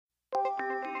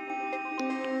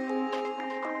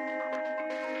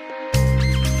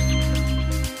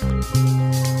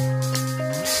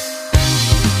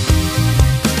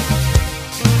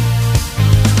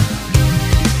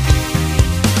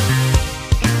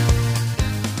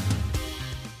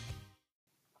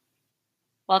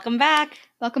Welcome back.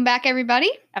 Welcome back, everybody.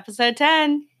 Episode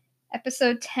 10.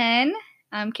 Episode 10.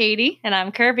 I'm Katie. And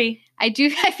I'm Kirby. I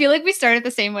feel like we start it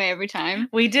the same way every time.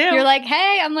 We do. You're like,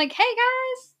 hey. I'm like, hey,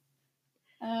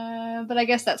 guys. But I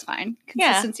guess that's fine.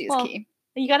 Consistency is key.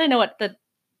 You got to know what the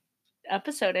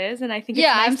episode is, and I think it's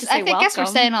nice to say I guess we're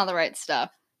saying all the right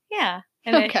stuff. Yeah.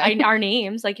 And our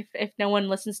names, like if no one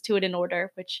listens to it in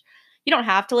order, which you don't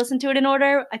have to listen to it in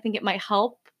order, I think it might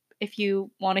help if you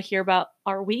want to hear about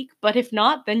our week. But if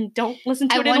not, then don't listen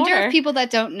to it in order. I wonder if people that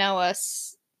don't know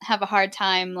us have a hard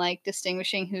time, like,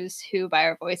 distinguishing who's who by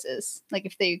our voices. Like,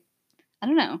 if they, I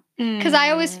don't know. Because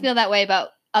I always feel that way about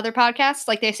other podcasts.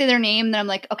 Like, they say their name, then I'm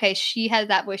like, okay, she has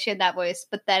that voice, she had that voice.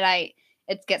 But then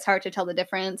it gets hard to tell the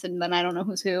difference, and then I don't know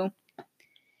who's who.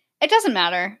 It doesn't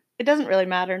matter. It doesn't really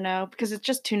matter, no, because it's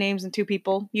just two names and two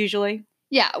people, usually.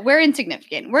 Yeah, we're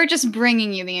insignificant. We're just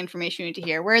bringing you the information you need to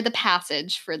hear. We're the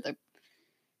passage for the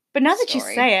But now that you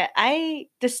say it, I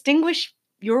distinguish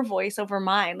your voice over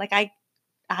mine. Like,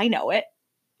 I know it.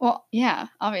 Well, yeah,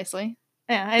 obviously.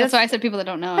 Yeah, that's why I said people that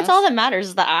don't know That's all that matters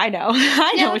is that I know.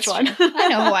 I know which one. I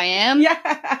know who I am.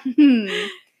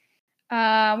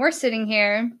 Yeah. We're sitting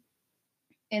here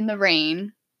in the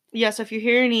rain. Yeah, so if you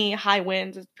hear any high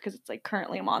winds, it's because it's, like,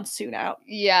 currently a monsoon out.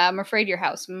 Yeah, I'm afraid your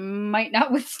house might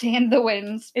not withstand the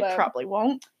winds. It probably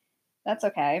won't. That's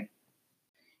okay.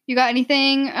 You got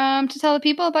anything to tell the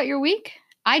people about your week?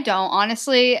 I don't,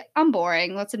 honestly. I'm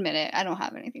boring. Let's admit it. I don't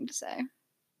have anything to say.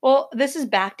 Well, this is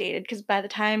backdated because by the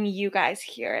time you guys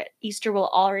hear it, Easter will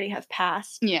already have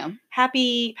passed. Yeah.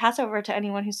 Happy Passover to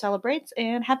anyone who celebrates,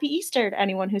 and Happy Easter to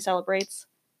anyone who celebrates.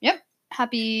 Yep.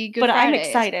 Happy Good Friday. But I'm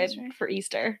excited for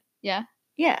Easter. Yeah?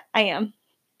 Yeah, I am.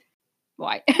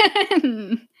 Why?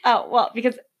 Oh, well,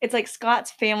 because it's like Scott's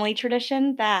family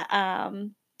tradition that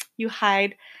you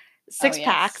hide six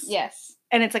packs. Yes.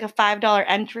 And it's like a $5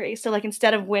 entry. So, like,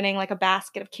 instead of winning, like, a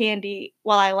basket of candy,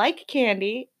 while I like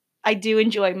candy, I do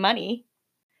enjoy money.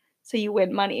 So you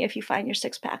win money if you find your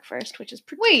 6-pack first, which is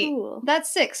pretty cool. Wait,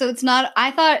 that's sick. So it's not,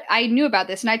 I thought I knew about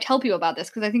this, and I tell people about this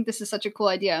because I think this is such a cool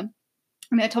idea.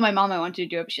 I mean, I told my mom I wanted to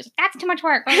do it, but she's like, that's too much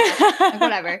work. Like,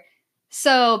 whatever.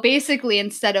 So basically,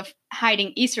 instead of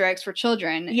hiding Easter eggs for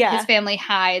children, his family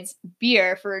hides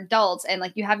beer for adults, and,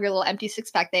 like, you have your little empty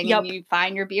 6-pack thing, and you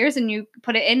find your beers and you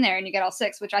put it in there and you get all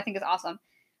 6, which I think is awesome.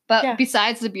 But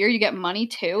besides the beer, you get money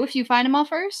too if you find them all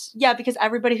first? Yeah, because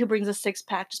everybody who brings a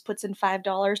 6-pack just puts in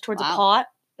 $5 towards a pot.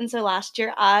 And so last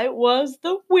year, I was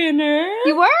the winner.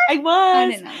 You were? I was. I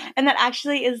didn't know that. And that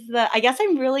actually is I guess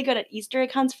I'm really good at Easter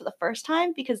egg hunts for the first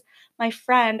time because my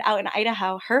friend out in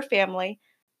Idaho, her family,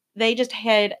 they just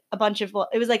hid a bunch of,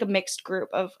 it was like a mixed group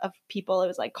of people. It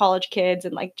was like college kids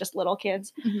and, like, just little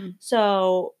kids. Mm-hmm.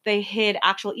 So they hid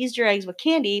actual Easter eggs with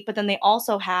candy, but then they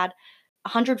also had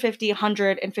 $150,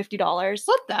 $150.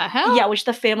 What the hell? Yeah, which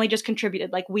the family just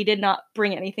contributed. Like, we did not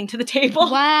bring anything to the table.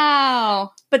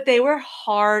 Wow. But they were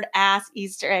hard-ass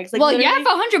Easter eggs. Like, well, yeah, for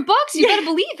 $100, you gotta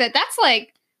believe it. That's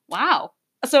like, wow.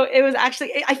 So it was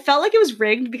actually, I felt like it was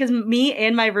rigged because me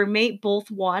and my roommate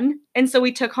both won. And so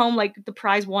we took home, like, the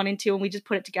prize 1 and 2, and we just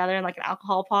put it together in, like, an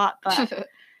alcohol pot.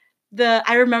 But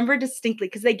I remember distinctly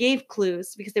because they gave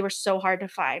clues because they were so hard to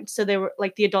find. So they were,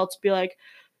 like, the adults would be like,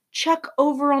 check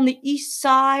over on the east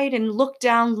side and look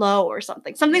down low or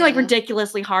something. Something like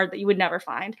ridiculously hard that you would never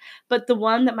find. But the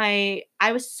one that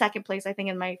I was second place, I think,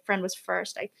 and my friend was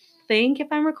first, I think, if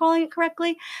I'm recalling it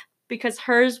correctly, because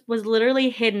hers was literally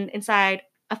hidden inside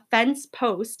a fence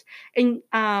post. And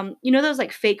you know those,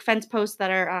 like, fake fence posts that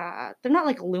are they're not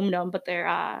like aluminum, but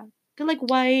they're like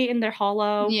white and they're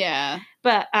hollow. Yeah.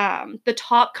 But the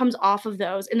top comes off of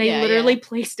those, and they literally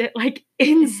placed it, like,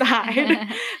 inside.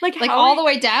 like all the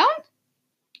way down?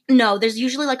 No, there's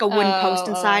usually, like, a wooden post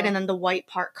inside, and then the white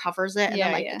part covers it, and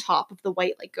then, like, the top of the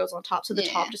white, like, goes on top, so the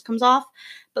top just comes off.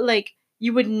 But, like,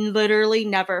 you would literally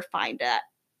never find it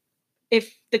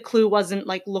if the clue wasn't,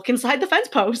 like, look inside the fence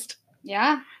post.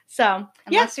 Yeah. So,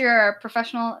 unless you're a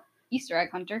professional Easter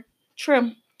egg hunter.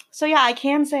 True. So, yeah, I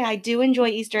can say I do enjoy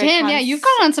Easter egg hunts. Damn, yeah, you've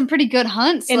gone on some pretty good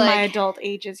hunts. In my adult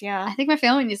ages, yeah. I think my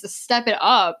family needs to step it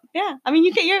up. Yeah. I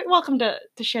mean, you're welcome to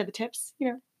share the tips, you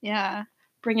know. Yeah.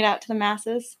 Bring it out to the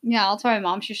masses. Yeah, I'll tell my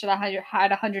mom she should have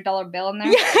had $100 bill in there.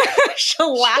 Yeah.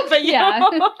 She'll laugh at you. Yeah.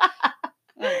 Oh,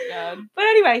 my God. But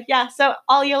anyway, yeah, so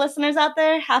all your listeners out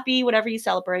there, happy whatever you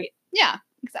celebrate. Yeah,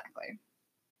 exactly.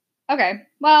 Okay,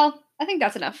 well, I think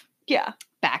that's enough. Yeah.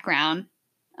 Background.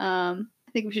 I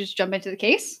think we should just jump into the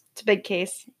case. It's a big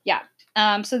case. Yeah.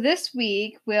 So this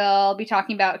week, we'll be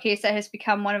talking about a case that has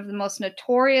become one of the most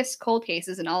notorious cold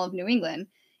cases in all of New England,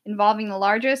 involving the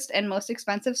largest and most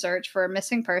expensive search for a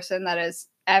missing person that has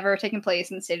ever taken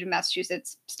place in the state of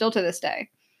Massachusetts, still to this day.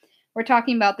 We're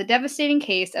talking about the devastating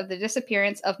case of the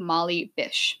disappearance of Molly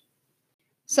Bish.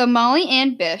 So Molly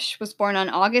Ann Bish was born on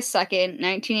August 2nd,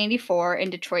 1984 in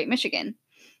Detroit, Michigan.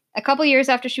 A couple years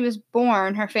after she was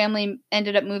born, her family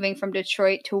ended up moving from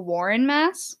Detroit to Warren,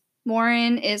 Mass.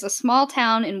 Warren is a small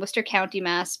town in Worcester County,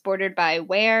 Mass, bordered by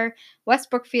Ware, West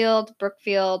Brookfield,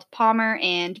 Palmer,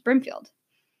 and Brimfield.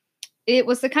 It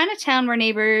was the kind of town where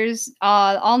neighbors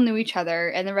all knew each other,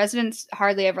 and the residents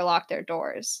hardly ever locked their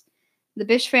doors. The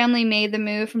Bish family made the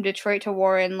move from Detroit to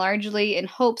Warren largely in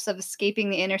hopes of escaping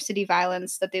the inner city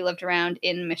violence that they lived around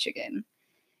in Michigan.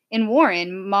 In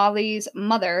Warren, Molly's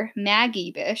mother,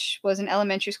 Maggie Bish, was an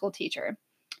elementary school teacher.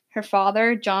 Her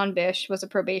father, John Bish, was a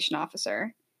probation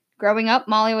officer. Growing up,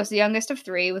 Molly was the youngest of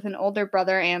three with an older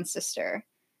brother and sister.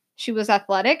 She was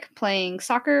athletic, playing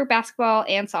soccer, basketball,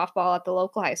 and softball at the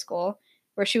local high school,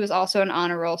 where she was also an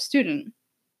honor roll student.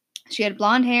 She had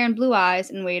blonde hair and blue eyes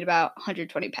and weighed about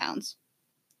 120 pounds.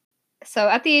 So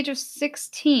at the age of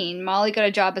 16, Molly got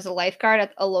a job as a lifeguard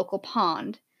at a local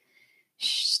pond.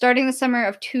 Starting the summer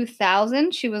of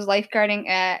 2000, she was lifeguarding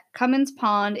at Cummins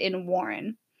Pond in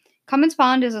Warren. Cummins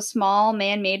Pond is a small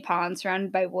man-made pond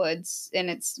surrounded by woods, and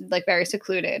it's very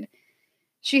secluded.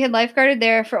 She had lifeguarded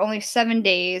there for only 7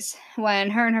 days when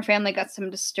her and her family got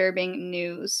some disturbing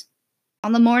news.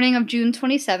 On the morning of June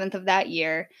 27th of that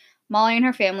year, Molly and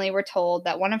her family were told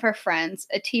that one of her friends,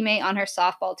 a teammate on her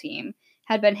softball team,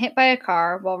 had been hit by a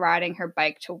car while riding her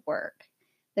bike to work.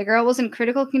 The girl was in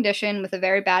critical condition with a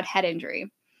very bad head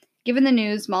injury. Given the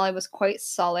news, Molly was quite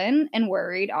sullen and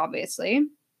worried, obviously.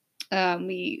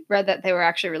 We read that they were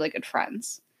actually really good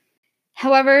friends.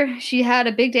 However, she had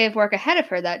a big day of work ahead of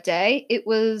her that day. It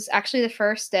was actually the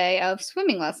first day of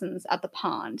swimming lessons at the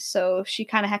pond, so she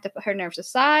kind of had to put her nerves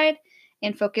aside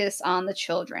and focus on the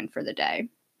children for the day.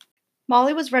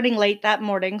 Molly was running late that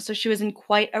morning, so she was in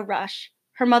quite a rush.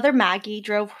 Her mother, Maggie,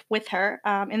 drove with her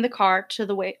in the car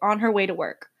on her way to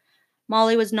work.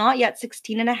 Molly was not yet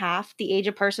 16 and a half, the age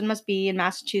a person must be in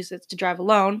Massachusetts to drive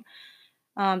alone.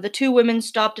 The two women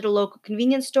stopped at a local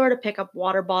convenience store to pick up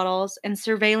water bottles, and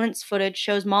surveillance footage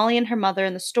shows Molly and her mother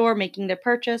in the store making their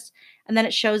purchase, and then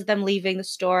it shows them leaving the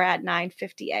store at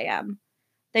 9:50 a.m.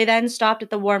 They then stopped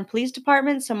at the Warren Police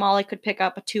Department so Molly could pick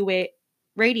up a two-way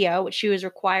radio, which she was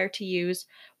required to use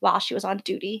while she was on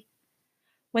duty.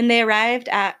 When they arrived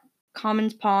at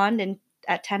Commons Pond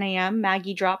at 10 a.m.,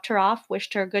 Maggie dropped her off,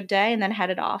 wished her a good day, and then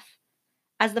headed off.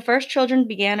 As the first children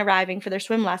began arriving for their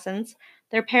swim lessons,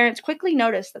 their parents quickly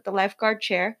noticed that the lifeguard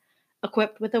chair,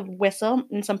 equipped with a whistle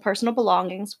and some personal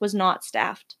belongings, was not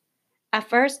staffed. At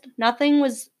first, nothing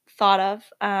was thought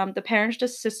of. The parents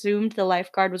just assumed the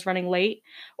lifeguard was running late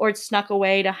or had snuck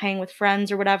away to hang with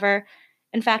friends or whatever.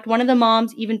 In fact, one of the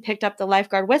moms even picked up the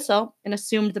lifeguard whistle and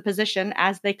assumed the position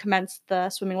as they commenced the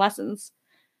swimming lessons.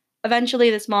 Eventually,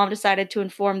 this mom decided to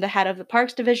inform the head of the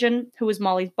Parks Division, who was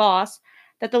Molly's boss,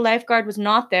 that the lifeguard was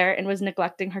not there and was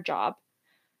neglecting her job.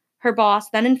 Her boss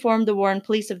then informed the Warren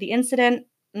police of the incident,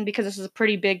 and because this is a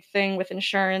pretty big thing with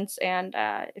insurance, and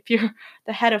if you're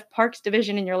the head of Parks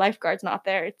Division and your lifeguard's not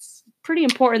there, it's pretty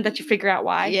important that you figure out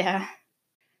why. Yeah.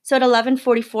 So at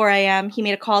 11:44 a.m., he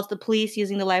made a call to the police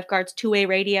using the lifeguard's two-way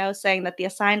radio, saying that the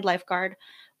assigned lifeguard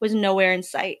was nowhere in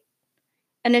sight.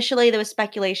 Initially, there was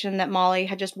speculation that Molly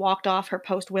had just walked off her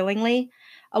post willingly.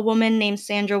 A woman named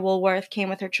Sandra Woolworth came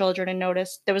with her children and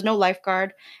noticed there was no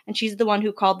lifeguard, and she's the one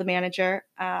who called the manager,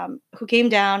 who came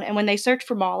down, and when they searched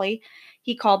for Molly,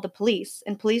 he called the police,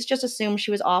 and police just assumed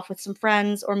she was off with some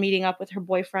friends or meeting up with her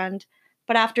boyfriend.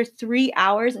 But after 3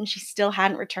 hours and she still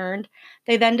hadn't returned,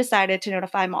 they then decided to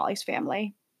notify Molly's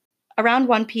family. Around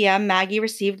 1 p.m., Maggie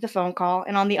received the phone call,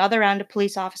 and on the other end, a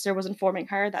police officer was informing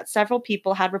her that several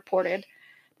people had reported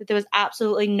that there was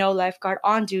absolutely no lifeguard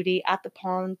on duty at the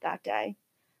pond that day.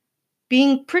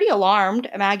 Being pretty alarmed,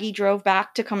 Maggie drove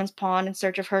back to Cummins Pond in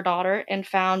search of her daughter and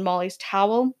found Molly's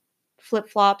towel,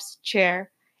 flip-flops,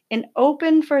 chair, an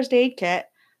open first aid kit,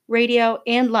 radio,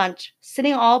 and lunch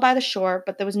sitting all by the shore,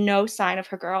 but there was no sign of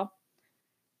her girl.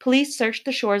 Police searched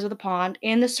the shores of the pond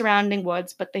and the surrounding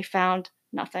woods, but they found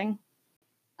nothing.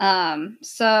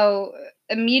 So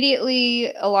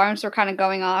immediately alarms were kind of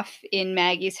going off in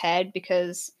Maggie's head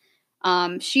because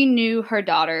she knew her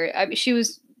daughter. I mean,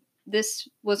 this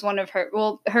was one of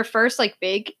her first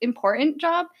big important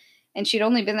job, and she'd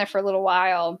only been there for a little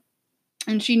while.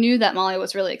 And she knew that Molly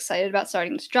was really excited about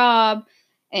starting this job,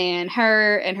 and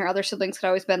her other siblings had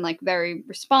always been very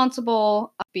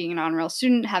responsible, being an honor roll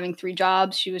student, having 3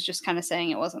 jobs. She was just kind of saying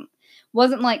it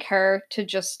wasn't like her to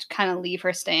just kind of leave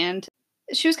her stand.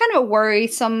 She was kind of a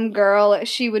worrisome girl.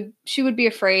 She would be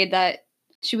afraid that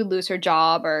she would lose her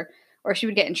job or she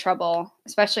would get in trouble,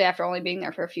 especially after only being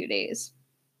there for a few days.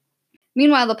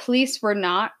 Meanwhile, the police were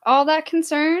not all that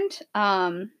concerned.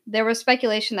 There was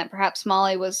speculation that perhaps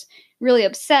Molly was really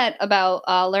upset about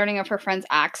learning of her friend's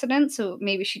accident, so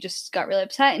maybe she just got really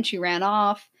upset and she ran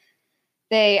off.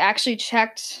 They actually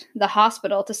checked the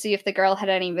hospital to see if the girl had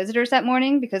any visitors that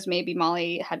morning because maybe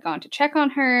Molly had gone to check on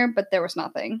her, but there was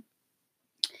nothing.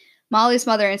 Molly's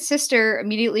mother and sister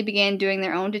immediately began doing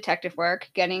their own detective work,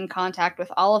 getting in contact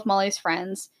with all of Molly's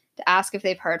friends to ask if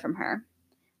they've heard from her.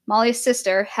 Molly's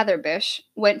sister, Heather Bish,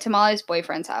 went to Molly's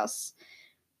boyfriend's house.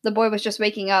 The boy was just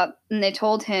waking up, and they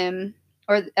told him,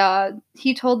 or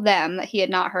he told them that he had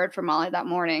not heard from Molly that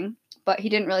morning, but he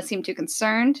didn't really seem too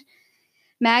concerned.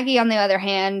 Maggie, on the other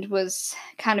hand, was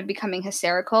kind of becoming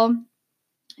hysterical.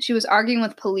 She was arguing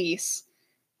with police,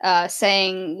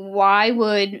 saying, why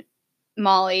would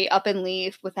Molly up and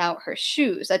leave without her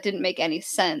shoes? That didn't make any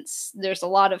sense. There's a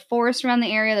lot of forest around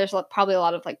the area. There's probably a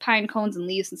lot of like pine cones and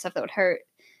leaves and stuff that would hurt.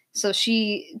 So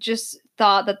she just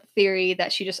thought that the theory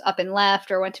that she just up and left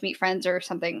or went to meet friends or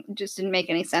something just didn't make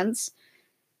any sense.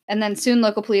 And then soon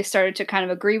local police started to kind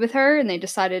of agree with her, and they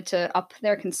decided to up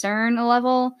their concern a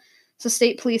level. So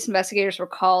state police investigators were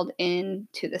called in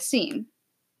to the scene.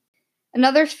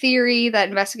 Another theory that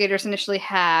investigators initially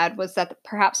had was that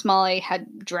perhaps Molly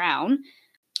had drowned,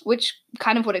 which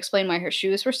kind of would explain why her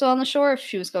shoes were still on the shore if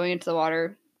she was going into the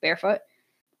water barefoot.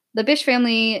 The Bish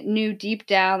family knew deep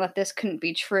down that this couldn't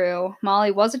be true.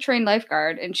 Molly was a trained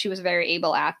lifeguard, and she was a very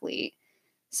able athlete.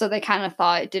 So they kind of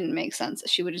thought it didn't make sense that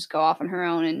she would just go off on her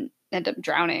own and end up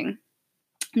drowning.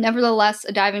 Nevertheless,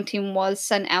 a diving team was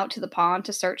sent out to the pond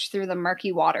to search through the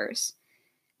murky waters.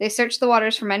 They searched the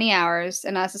waters for many hours,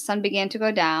 and as the sun began to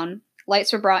go down,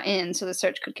 lights were brought in so the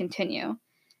search could continue.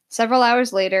 Several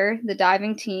hours later, the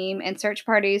diving team and search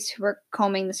parties who were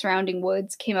combing the surrounding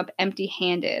woods came up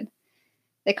empty-handed.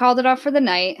 They called it off for the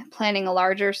night, planning a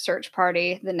larger search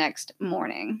party the next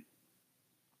morning.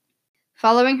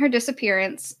 Following her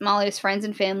disappearance, Molly's friends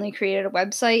and family created a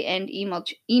website and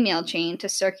email chain to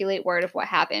circulate word of what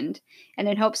happened, and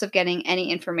in hopes of getting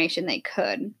any information they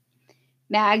could.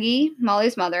 Maggie,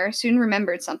 Molly's mother, soon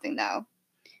remembered something, though.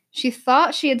 She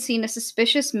thought she had seen a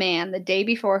suspicious man the day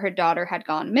before her daughter had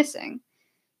gone missing.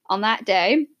 On that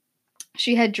day,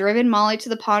 she had driven Molly to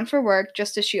the pond for work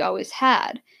just as she always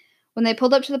had. When they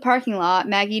pulled up to the parking lot,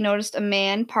 Maggie noticed a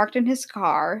man parked in his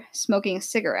car, smoking a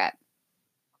cigarette.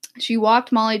 She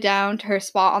walked Molly down to her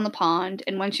spot on the pond,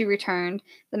 and when she returned,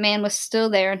 the man was still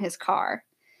there in his car.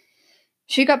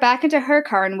 She got back into her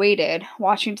car and waited,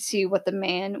 watching to see what the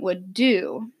man would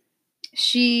do.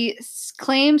 She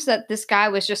claims that this guy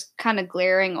was just kind of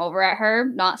glaring over at her,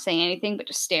 not saying anything, but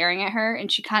just staring at her, and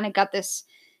she kind of got this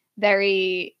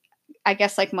very, I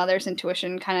guess, like mother's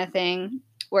intuition kind of thing,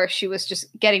 where she was just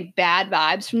getting bad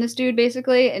vibes from this dude,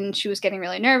 basically, and she was getting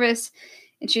really nervous,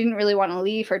 and she didn't really want to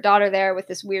leave her daughter there with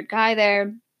this weird guy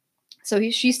there.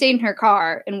 So she stayed in her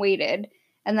car and waited,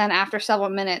 and then after several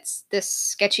minutes, this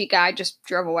sketchy guy just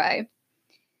drove away.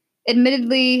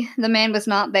 Admittedly, the man was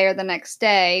not there the next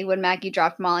day when Maggie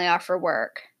dropped Molly off for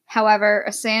work. However,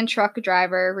 a sand truck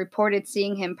driver reported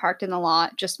seeing him parked in the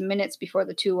lot just minutes before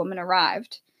the two women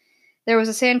arrived. There was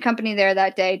a sand company there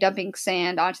that day dumping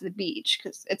sand onto the beach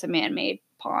because it's a man-made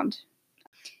pond.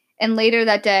 And later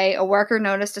that day, a worker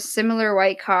noticed a similar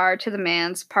white car to the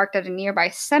man's parked at a nearby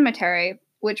cemetery,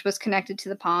 which was connected to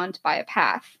the pond by a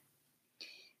path.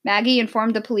 Maggie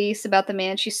informed the police about the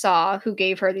man she saw, who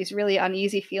gave her these really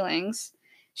uneasy feelings.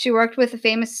 She worked with a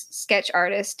famous sketch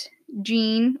artist,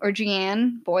 Jeanne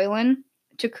Boylan,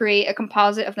 to create a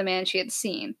composite of the man she had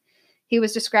seen. He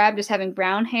was described as having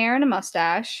brown hair and a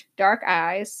mustache, dark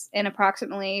eyes, and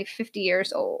approximately 50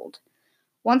 years old.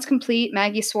 Once complete,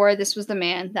 Maggie swore this was the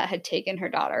man that had taken her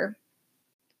daughter.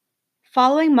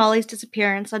 Following Molly's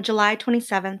disappearance on July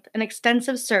 27th, an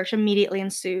extensive search immediately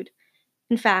ensued.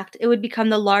 In fact, it would become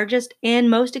the largest and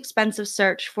most expensive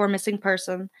search for a missing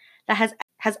person that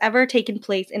has ever taken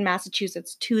place in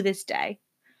Massachusetts to this day.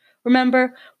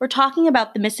 Remember, we're talking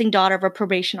about the missing daughter of a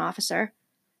probation officer.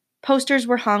 Posters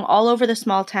were hung all over the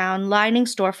small town, lining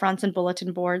storefronts and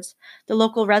bulletin boards. The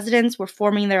local residents were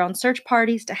forming their own search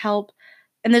parties to help,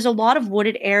 and there's a lot of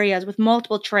wooded areas with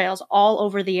multiple trails all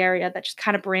over the area that just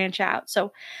kind of branch out,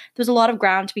 so there's a lot of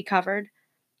ground to be covered.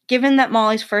 Given that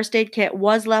Molly's first aid kit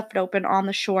was left open on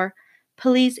the shore,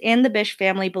 police and the Bish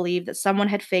family believed that someone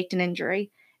had faked an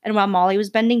injury, and while Molly was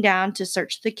bending down to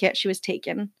search the kit, she was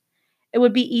taken. It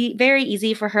would be very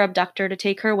easy for her abductor to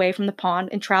take her away from the pond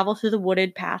and travel through the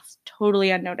wooded paths totally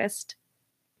unnoticed.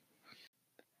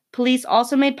 Police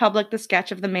also made public the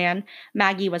sketch of the man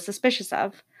Maggie was suspicious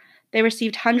of. They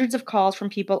received hundreds of calls from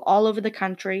people all over the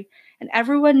country, and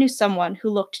everyone knew someone who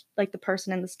looked like the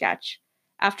person in the sketch.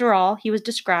 After all, he was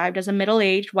described as a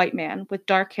middle-aged white man with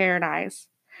dark hair and eyes.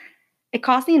 It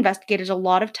cost the investigators a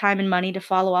lot of time and money to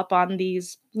follow up on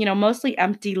these, mostly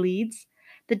empty leads.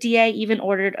 The DA even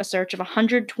ordered a search of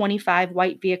 125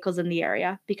 white vehicles in the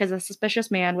area because a suspicious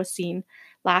man was seen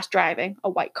last driving a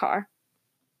white car.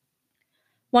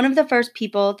 One of the first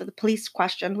people that the police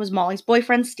questioned was Molly's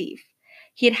boyfriend, Steve.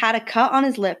 He had had a cut on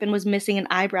his lip and was missing an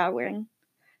eyebrow ring.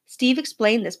 Steve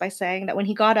explained this by saying that when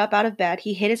he got up out of bed,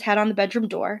 he hit his head on the bedroom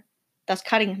door, thus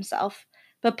cutting himself.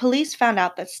 But police found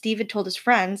out that Steve had told his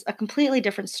friends a completely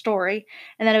different story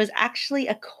and that it was actually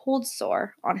a cold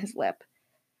sore on his lip.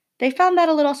 They found that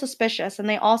a little suspicious, and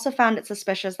they also found it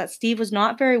suspicious that Steve was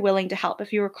not very willing to help.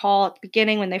 If you recall, at the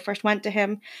beginning when they first went to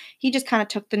him, he just kind of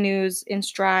took the news in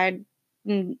stride.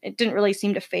 And it didn't really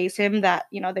seem to faze him that,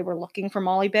 they were looking for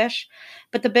Molly Bish.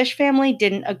 But the Bish family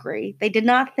didn't agree. They did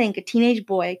not think a teenage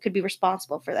boy could be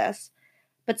responsible for this.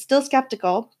 But still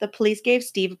skeptical, the police gave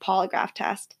Steve a polygraph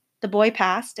test. The boy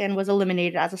passed and was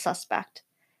eliminated as a suspect.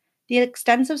 The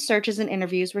extensive searches and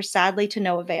interviews were sadly to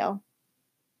no avail.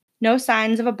 No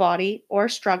signs of a body or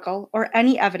struggle or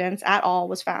any evidence at all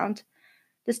was found.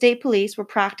 The state police were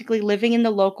practically living in the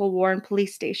local Warren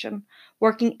police station,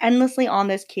 working endlessly on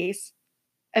this case,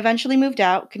 eventually moved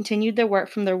out, continued their work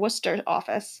from their Worcester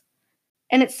office,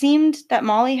 and it seemed that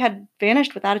Molly had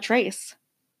vanished without a trace.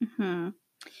 Mm-hmm.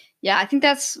 Yeah, I think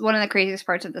that's one of the craziest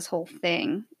parts of this whole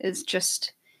thing, is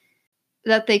just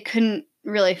that they couldn't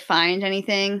really find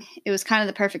anything. It was kind of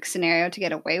the perfect scenario to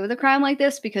get away with a crime like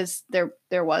this because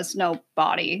there was no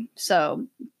body, so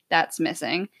that's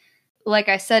missing. Like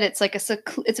I said, it's like it's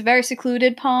a very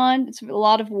secluded pond. It's a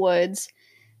lot of woods,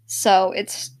 so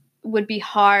it would be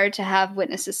hard to have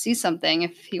witnesses see something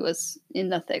if he was in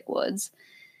the thick woods.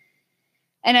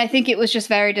 And I think it was just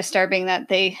very disturbing that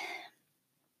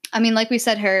like we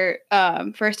said, her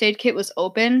first aid kit was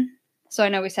open. So I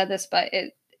know we said this, but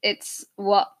it's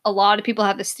what a lot of people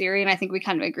have this theory, and I think we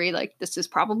kind of agree, like, this is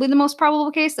probably the most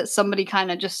probable case, that somebody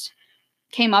kind of just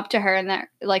came up to her in that,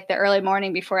 like, the early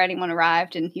morning before anyone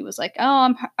arrived, and he was like,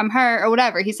 oh, I'm her, or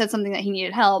whatever. He said something that he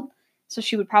needed help, so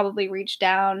she would probably reach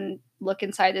down, look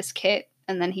inside this kit,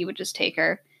 and then he would just take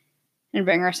her and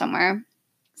bring her somewhere.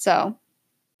 So,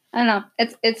 I don't know.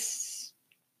 It's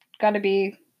got to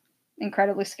be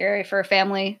incredibly scary for a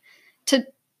family to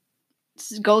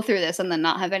go through this and then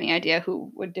not have any idea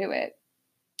who would do it.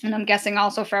 And I'm guessing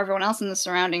also for everyone else in the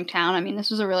surrounding town. I mean, this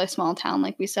was a really small town,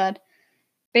 like we said.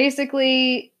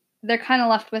 Basically, they're kind of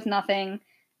left with nothing.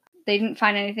 They didn't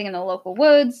find anything in the local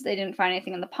woods. They didn't find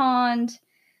anything in the pond.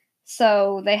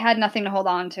 So they had nothing to hold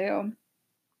on to.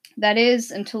 That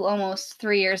is until almost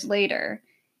 3 years later.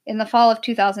 In the fall of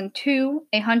 2002,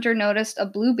 a hunter noticed a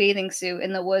blue bathing suit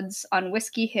in the woods on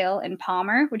Whiskey Hill in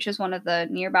Palmer, which is one of the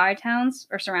nearby towns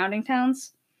or surrounding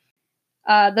towns.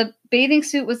 The bathing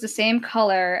suit was the same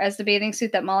color as the bathing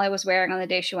suit that Molly was wearing on the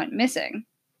day she went missing.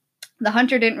 The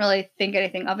hunter didn't really think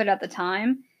anything of it at the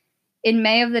time. In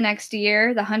May of the next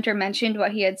year, the hunter mentioned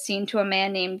what he had seen to a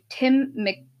man named Tim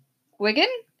McGuigan,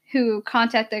 who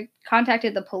contacted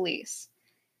the police.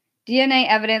 DNA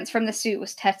evidence from the suit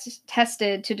was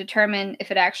tested to determine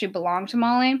if it actually belonged to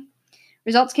Molly.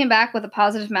 Results came back with a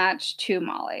positive match to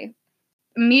Molly.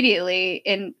 Immediately,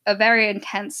 a very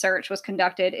intense search was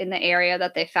conducted in the area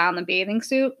that they found the bathing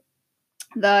suit.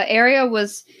 The area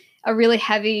was a really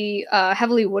heavily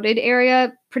wooded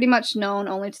area, pretty much known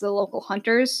only to the local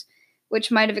hunters,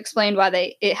 which might have explained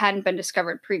why it hadn't been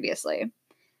discovered previously.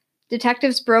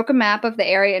 Detectives broke a map of the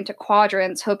area into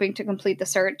quadrants, hoping to complete the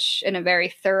search in a very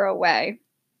thorough way.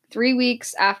 3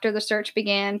 weeks after the search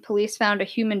began, police found a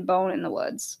human bone in the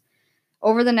woods.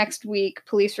 Over the next week,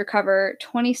 police recover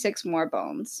 26 more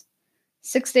bones.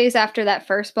 6 days after that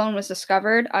first bone was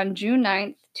discovered, on June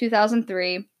 9th,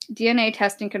 2003, DNA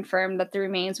testing confirmed that the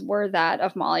remains were that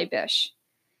of Molly Bish.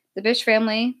 The Bish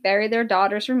family buried their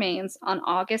daughter's remains on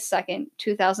August 2nd,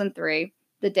 2003,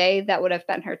 the day that would have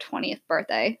been her 20th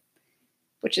birthday.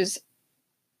 Which is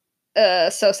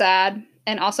so sad.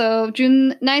 And also,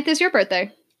 June 9th is your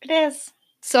birthday. It is.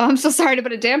 So I'm so sorry to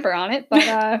put a damper on it,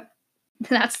 but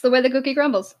that's the way the cookie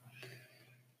crumbles.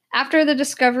 After the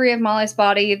discovery of Molly's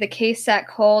body, the case sat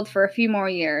cold for a few more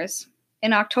years.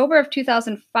 In October of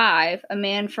 2005, a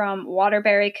man from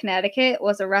Waterbury, Connecticut,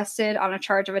 was arrested on a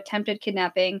charge of attempted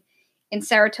kidnapping in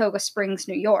Saratoga Springs,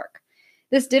 New York.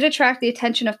 This did attract the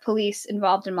attention of police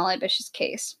involved in Molly Bish's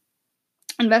case.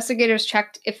 Investigators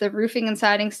checked if the roofing and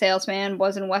siding salesman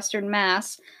was in Western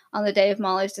Mass on the day of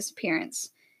Molly's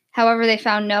disappearance. However, they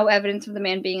found no evidence of the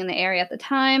man being in the area at the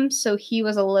time, so he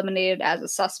was eliminated as a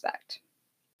suspect.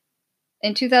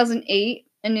 In 2008,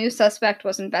 a new suspect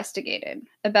was investigated.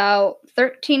 About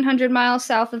 1,300 miles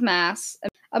south of Mass,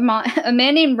 a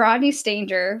man named Rodney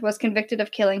Stanger was convicted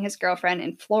of killing his girlfriend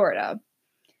in Florida.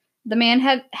 The man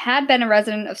had been a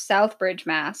resident of Southbridge,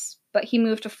 Mass., but he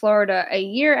moved to Florida a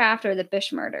year after the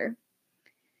Bish murder.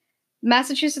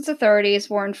 Massachusetts authorities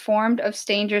were informed of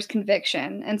Stanger's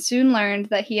conviction and soon learned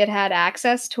that he had had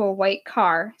access to a white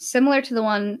car, similar to the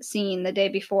one seen the day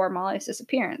before Molly's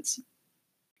disappearance.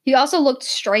 He also looked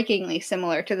strikingly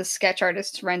similar to the sketch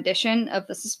artist's rendition of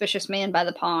the suspicious man by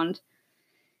the pond.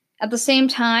 At the same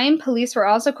time, police were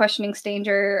also questioning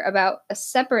Stanger about a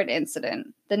separate incident,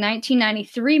 the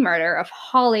 1993 murder of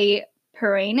Holly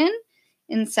Piirainen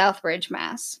in Southbridge,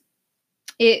 Mass.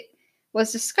 It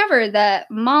was discovered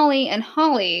that Molly and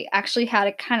Holly actually had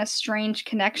a kind of strange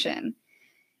connection.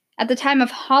 At the time of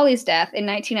Holly's death in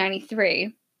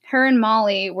 1993, her and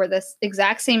Molly were the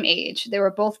exact same age. They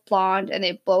were both blonde and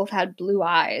they both had blue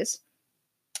eyes.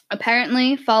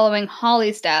 Apparently, following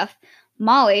Holly's death,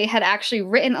 Molly had actually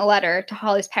written a letter to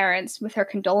Holly's parents with her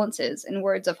condolences and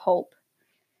words of hope.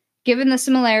 Given the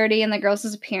similarity in the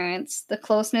girls' appearance, the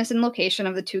closeness and location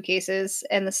of the two cases,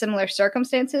 and the similar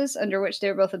circumstances under which they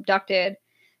were both abducted,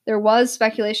 there was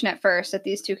speculation at first that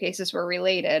these two cases were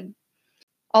related.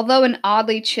 Although an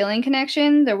oddly chilling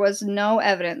connection, there was no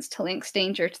evidence to link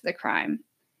Stanger to the crime.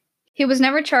 He was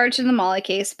never charged in the Molly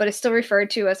case, but is still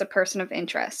referred to as a person of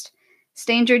interest.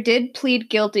 Stanger did plead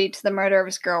guilty to the murder of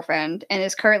his girlfriend and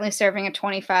is currently serving a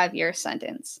 25-year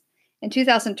sentence. In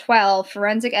 2012,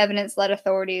 forensic evidence led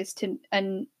authorities to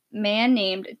a man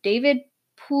named David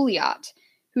Pouliot,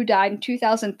 who died in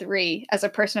 2003 as a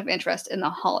person of interest in the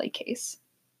Holly case.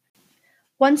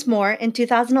 Once more, in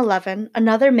 2011,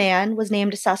 another man was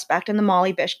named a suspect in the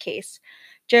Molly Bish case.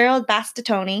 Gerald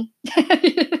Battistoni.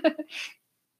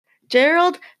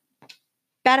 Gerald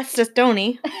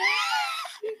Battistoni.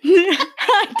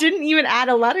 I didn't even add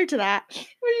a letter to that.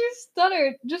 When you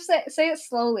stuttered, just say it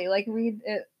slowly. Like, read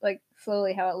it, like,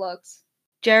 slowly how it looks.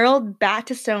 Gerald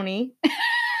Battistoni.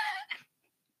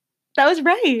 That was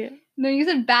right. No, you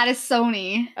said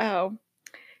Battistoni. Oh.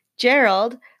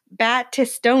 Gerald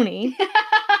Battistoni.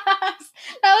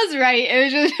 That was right. It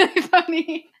was just really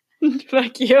funny.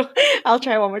 Fuck you. I'll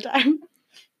try one more time.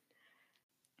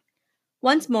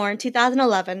 Once more, in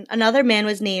 2011, another man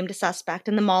was named a suspect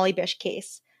in the Molly Bish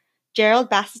case.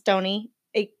 Gerald Battistoni,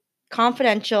 a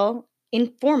confidential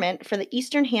informant for the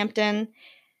Eastern Hampton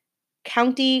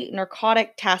County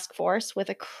Narcotic Task Force with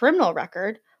a criminal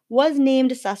record, was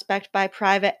named a suspect by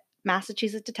private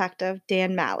Massachusetts detective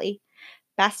Dan Malley.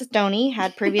 Battistoni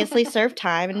had previously served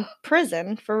time in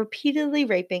prison for repeatedly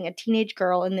raping a teenage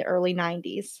girl in the early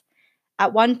 90s.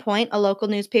 At one point, a local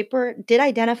newspaper did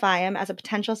identify him as a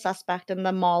potential suspect in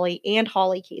the Molly and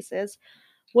Holly cases,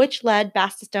 which led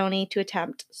Battistoni to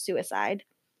attempt suicide.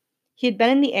 He had been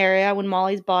in the area when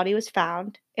Molly's body was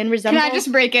found and resembled... Can I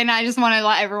just break in? I just want to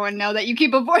let everyone know that you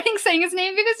keep avoiding saying his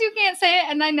name because you can't say it,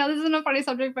 and I know this isn't a funny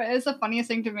subject, but it's the funniest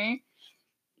thing to me.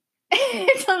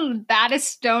 It's a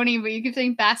Battistoni, but you keep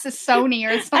saying Bassisoni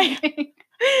or something.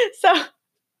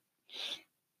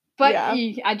 But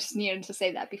yeah. I just needed to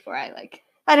say that before I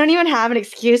don't even have an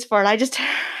excuse for it. I just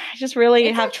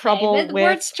really have trouble with...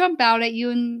 Words jump out at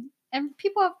you, and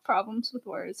people have problems with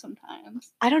words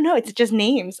sometimes. I don't know. It's just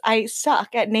names. I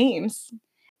suck at names.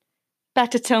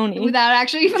 Battistoni. Without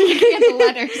actually even looking at the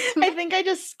letters. I think I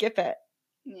just skip it.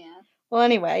 Yeah. Well,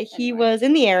 anyway, he was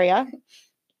in the area,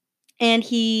 and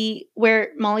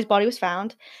where Molly's body was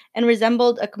found, and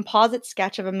resembled a composite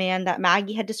sketch of a man that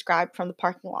Maggie had described from the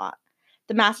parking lot.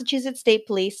 The Massachusetts State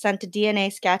Police sent a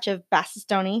DNA sketch of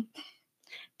Battistoni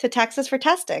to Texas for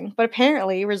testing, but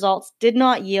apparently results did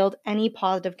not yield any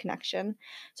positive connection,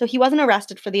 so he wasn't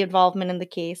arrested for the involvement in the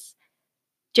case.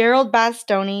 Gerald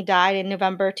Battistoni died in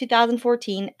November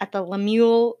 2014 at the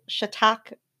Lemuel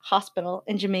Shattuck Hospital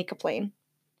in Jamaica Plain.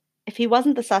 If he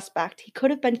wasn't the suspect, he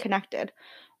could have been connected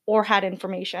or had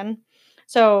information.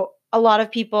 So a lot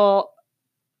of people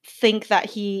think that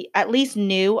he at least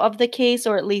knew of the case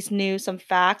or at least knew some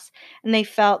facts, and they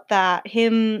felt that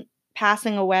him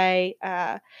passing away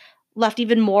left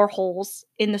even more holes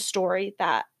in the story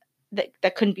that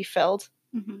couldn't be filled.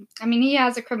 Mm-hmm. I mean, he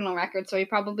has a criminal record, so he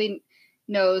probably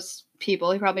knows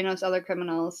people. He probably knows other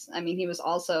criminals. I mean, he was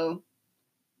also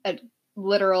a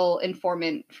literal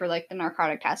informant for the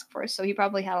narcotic task force, so he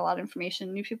probably had a lot of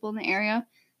information, knew people in the area.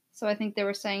 So I think they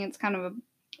were saying it's kind of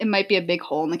it might be a big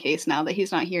hole in the case now that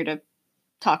he's not here to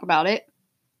talk about it.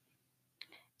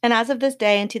 And as of this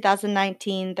day in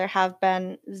 2019, there have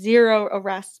been 0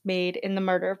 arrests made in the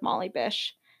murder of Molly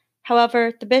Bish.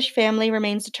 However, the Bish family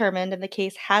remains determined and the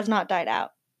case has not died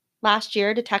out. Last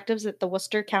year, detectives at the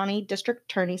Worcester County District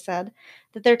Attorney said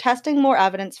that they're testing more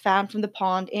evidence found from the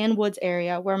pond and woods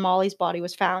area where Molly's body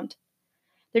was found.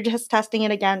 They're just testing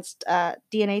it against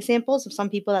DNA samples of some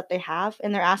people that they have,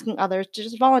 and they're asking others to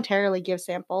just voluntarily give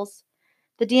samples.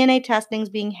 The DNA testing is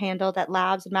being handled at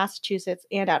labs in Massachusetts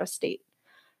and out of state.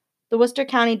 The Worcester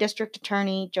County District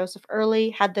Attorney, Joseph Early,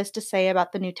 had this to say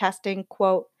about the new testing,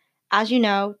 quote, "As you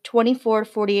know, 24 to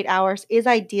 48 hours is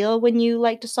ideal when you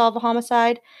like to solve a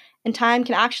homicide, and time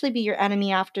can actually be your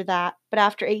enemy after that. But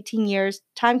after 18 years,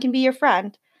 time can be your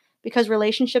friend because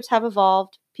relationships have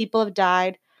evolved, people have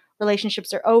died,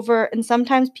 relationships are over, and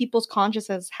sometimes people's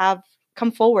consciences have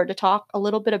come forward to talk a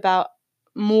little bit about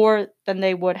more than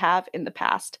they would have in the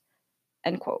past."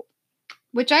 End quote.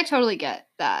 Which I totally get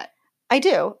that. I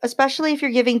do, especially if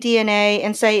you're giving DNA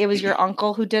and say it was your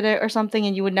uncle who did it or something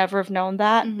and you would never have known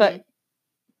that, but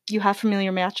you have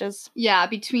familiar matches. Yeah,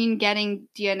 between getting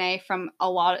DNA from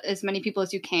as many people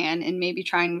as you can and maybe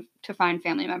trying to find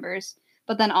family members.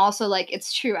 But then also, like,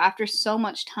 it's true, after so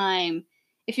much time,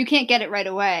 if you can't get it right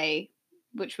away,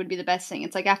 which would be the best thing,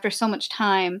 it's like after so much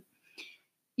time,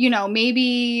 you know,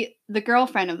 maybe the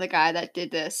girlfriend of the guy that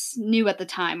did this knew at the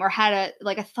time or had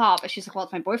a thought, but she's like, well,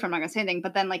 it's my boyfriend, I'm not going to say anything.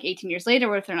 But then like 18 years later,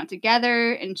 what if they're not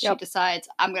together and she decides,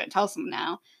 I'm going to tell someone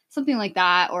now? Something like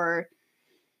that. Or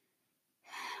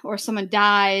someone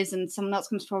dies and someone else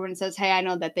comes forward and says, hey, I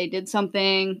know that they did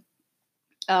something.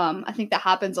 I think that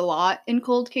happens a lot in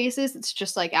cold cases. It's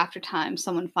just like after time,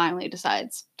 someone finally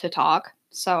decides to talk.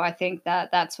 So I think that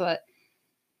that's what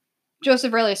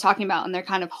Joseph Early is talking about, and they're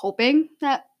kind of hoping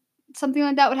that something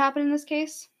like that would happen in this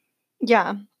case.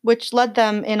 Yeah, which led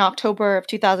them in October of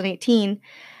 2018.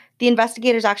 The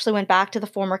investigators actually went back to the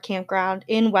former campground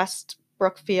in West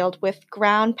Brookfield with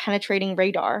ground-penetrating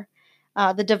radar.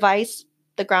 The device,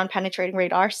 the ground-penetrating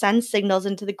radar, sends signals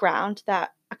into the ground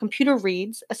that a computer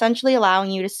reads, essentially allowing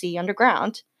you to see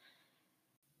underground.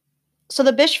 So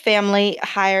the Bish family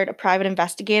hired a private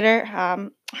investigator.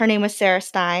 Her name was Sarah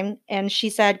Stein, and she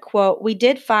said, quote, "We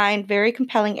did find very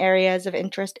compelling areas of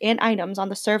interest and items on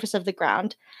the surface of the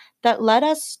ground that led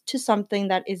us to something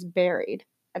that is buried,"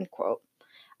 end quote.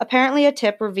 Apparently, a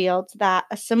tip revealed that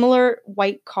a similar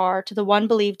white car to the one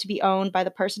believed to be owned by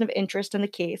the person of interest in the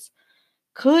case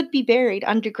could be buried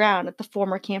underground at the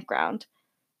former campground.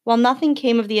 While nothing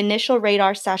came of the initial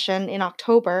radar session in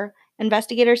October,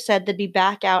 investigators said they'd be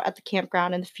back out at the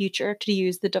campground in the future to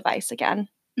use the device again.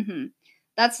 Mm-hmm.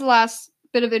 That's the last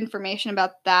bit of information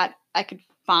about that I could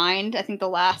find. I think the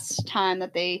last time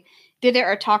that they did it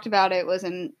or talked about it was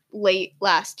in late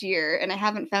last year, and I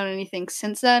haven't found anything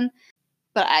since then.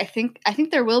 But I think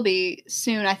there will be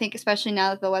soon. I think especially now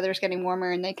that the weather's getting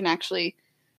warmer and they can actually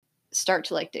start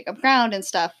to like dig up ground and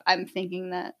stuff, I'm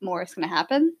thinking that more is going to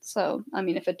happen. So, I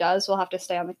mean, if it does, we'll have to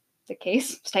stay on the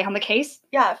case. Stay on the case.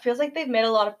 Yeah, it feels like they've made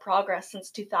a lot of progress since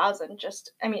 2000.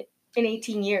 In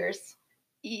 18 years.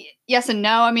 Yes and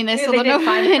no. I mean, they still don't know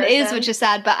who it is, which is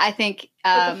sad. But I think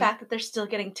but the fact that they're still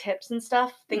getting tips and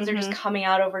stuff, things are just coming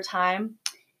out over time.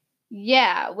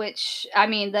 Yeah, which, I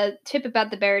mean, the tip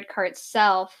about the buried car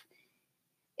itself,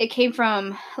 it came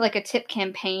from like a tip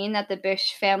campaign that the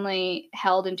Bish family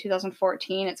held in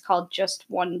 2014. It's called Just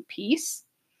One Piece.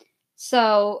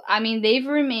 So, I mean,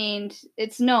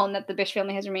 it's known that the Bish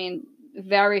family has remained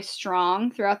very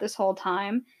strong throughout this whole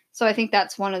time. So I think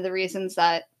that's one of the reasons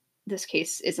that this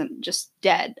case isn't just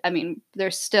dead. I mean, there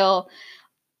are still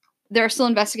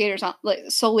investigators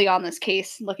solely on this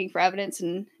case looking for evidence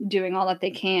and doing all that they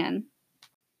can.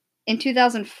 In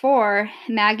 2004,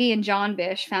 Maggie and John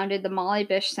Bish founded the Molly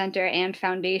Bish Center and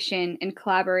Foundation in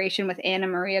collaboration with Anna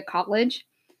Maria College,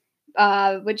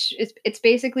 which it's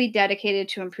basically dedicated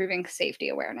to improving safety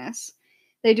awareness.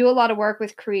 They do a lot of work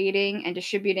with creating and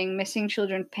distributing missing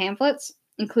children pamphlets,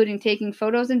 including taking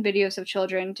photos and videos of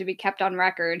children to be kept on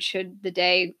record should the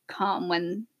day come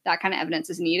when that kind of evidence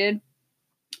is needed.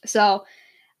 So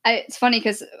it's funny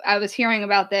because I was hearing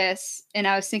about this and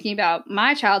I was thinking about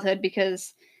my childhood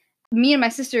because me and my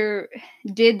sister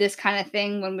did this kind of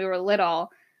thing when we were little.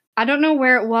 I don't know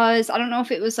where it was. I don't know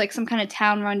if it was like some kind of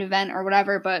town run event or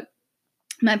whatever, but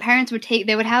my parents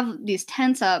they would have these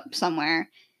tents up somewhere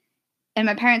and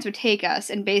my parents would take us,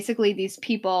 and basically these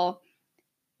people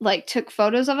like took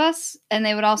photos of us and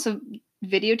they would also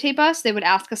videotape us. They would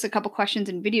ask us a couple questions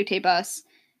and videotape us.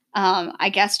 I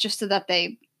guess just so that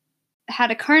they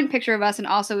had a current picture of us and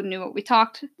also knew what we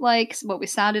talked like, what we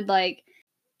sounded like.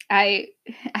 I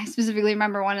specifically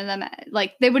remember one of them,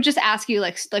 like they would just ask you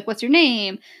like what's your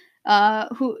name?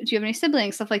 Do you have any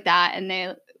siblings? Stuff like that.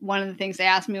 And one of the things they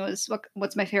asked me was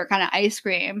what's my favorite kind of ice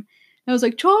cream? I was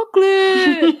like,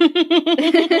 chocolate.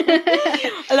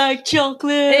 I like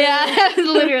chocolate. Yeah,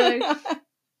 literally.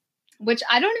 Which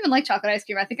I don't even like chocolate ice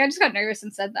cream. I think I just got nervous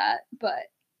and said that,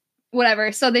 but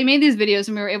whatever. So they made these videos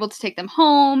and we were able to take them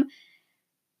home.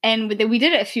 And we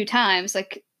did it a few times.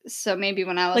 Like, so maybe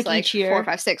when I was like 4,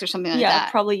 5, 6 or something like that.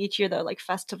 Yeah, probably each year though, like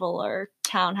festival or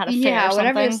town had a fair or something.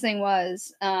 Whatever this thing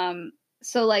was.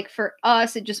 So like for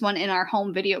us, it just went in our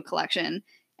home video collection.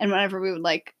 And whenever we would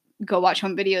like go watch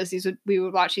home videos, we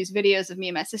would watch these videos of me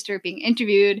and my sister being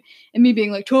interviewed and me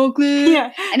being like chocolate.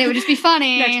 Yeah. And it would just be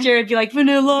funny. Next year it'd be like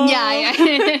vanilla.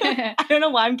 Yeah. I don't know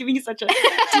why I'm giving you such a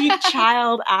deep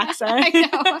child accent. I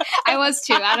know. I was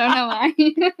too. I don't know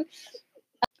why.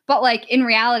 But like in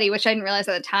reality, which I didn't realize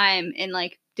at the time and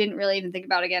like didn't really even think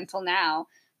about again until now,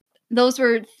 those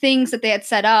were things that they had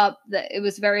set up that it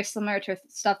was very similar to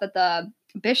stuff that the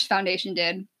Bish Foundation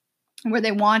did, where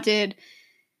they wanted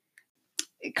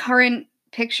current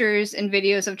pictures and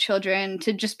videos of children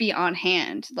to just be on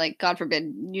hand. Like, God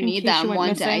forbid you need them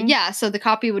one day. Yeah, so the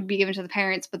copy would be given to the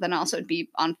parents, but then also it'd be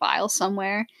on file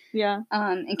somewhere. Yeah.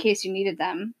 In case you needed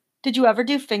them. Did you ever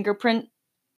do fingerprints?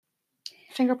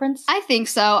 I think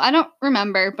so. I don't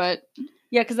remember, but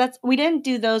yeah, because we didn't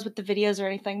do those with the videos or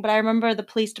anything, but I remember the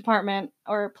police department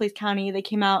or police county, they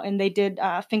came out and they did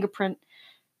fingerprint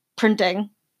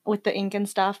printing with the ink and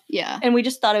stuff. Yeah. And we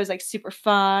just thought it was like super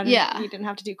fun. Yeah. You didn't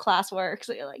have to do classwork.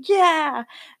 So you're like, yeah.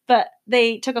 But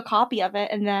they took a copy of it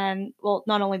and then, well,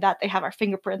 not only that, they have our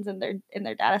fingerprints in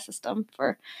their data system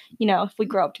for, if we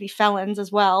grow up to be felons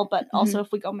as well, but also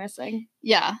if we go missing.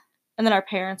 Yeah. And then our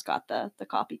parents got the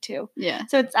copy too. Yeah.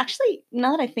 So it's actually,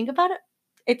 now that I think about it,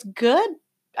 it's good,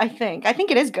 I think. I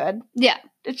think it is good. Yeah.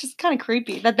 It's just kind of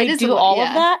creepy that they do all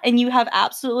of that and you have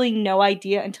absolutely no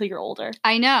idea until you're older.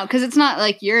 I know, because it's not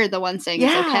like you're the one saying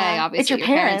it's okay. Obviously, it's your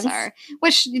parents are,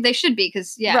 which they should be,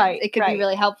 because it could be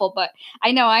really helpful. But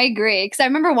I know, I agree, because I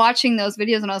remember watching those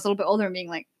videos when I was a little bit older and being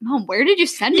like, Mom, where did you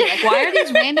send me? Like, why are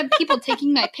these random people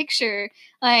taking my picture?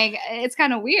 Like, it's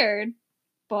kind of weird.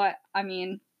 But I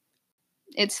mean,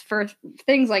 it's for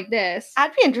things like this.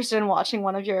 I'd be interested in watching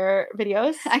one of your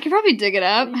videos. I could probably dig it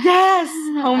up. Yes!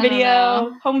 Home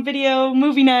video,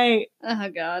 movie night. Oh,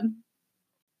 God.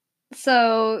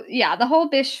 So, yeah, the whole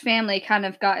Bish family kind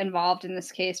of got involved in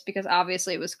this case because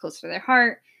obviously it was close to their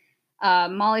heart.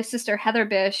 Molly's sister, Heather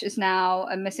Bish, is now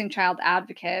a missing child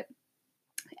advocate.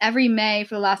 Every May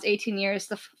for the last 18 years,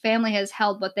 the family has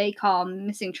held what they call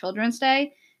Missing Children's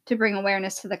Day to bring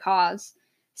awareness to the cause.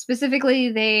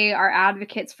 Specifically, they are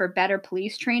advocates for better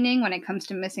police training when it comes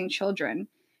to missing children.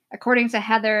 According to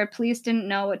Heather, police didn't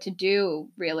know what to do,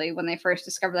 really, when they first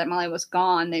discovered that Molly was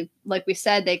gone. They, like we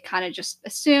said, they kind of just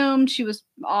assumed she was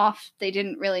off. They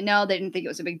didn't really know. They didn't think it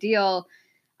was a big deal,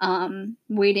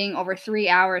 waiting over 3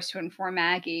 hours to inform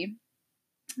Maggie.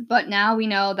 But now we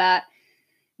know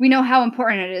how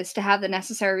important it is to have the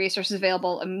necessary resources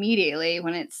available immediately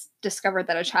when it's discovered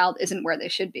that a child isn't where they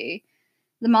should be.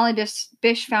 The Molly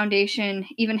Bish Foundation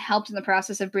even helped in the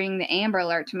process of bringing the Amber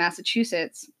Alert to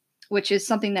Massachusetts, which is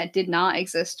something that did not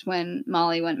exist when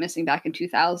Molly went missing back in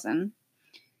 2000.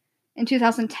 In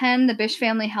 2010, the Bish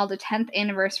family held a 10th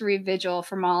anniversary vigil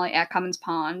for Molly at Cummins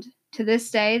Pond. To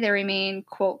this day, they remain,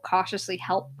 quote, cautiously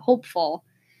hopeful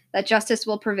that justice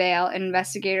will prevail and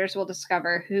investigators will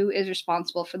discover who is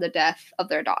responsible for the death of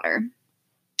their daughter.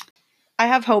 I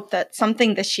have hope that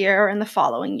something this year or in the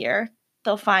following year,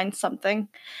 they'll find something.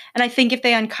 And I think if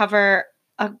they uncover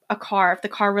a car, if the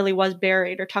car really was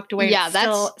buried or tucked away, yeah, and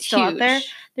that's still out there,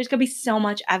 huge. There's going to be so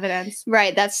much evidence.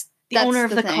 Right, that's the owner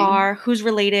of the car, who's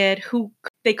related, who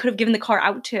they could have given the car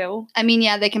out to. I mean,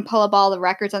 yeah, they can pull up all the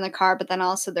records on the car, but then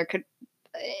also there could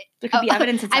be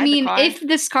evidence inside the car. If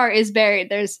this car is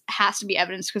buried, has to be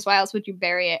evidence, because why else would you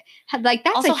bury it? Like,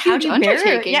 that's also, a huge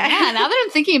undertaking. Yeah, now that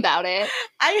I'm thinking about it,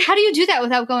 how do you do that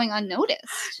without going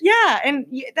unnoticed? Yeah, and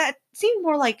that seemed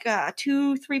more like a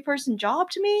 2-3 person job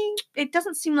to me. It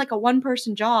doesn't seem like a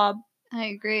 1-person job. I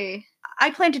agree.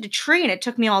 I planted a tree and it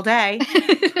took me all day.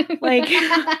 Like...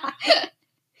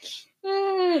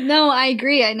 No, I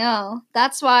agree. I know.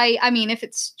 That's why, I mean, if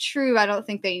it's true, I don't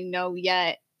think they know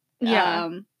yet. Yeah.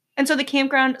 And so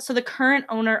the current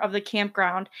owner of the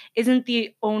campground isn't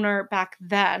the owner back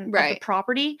then of the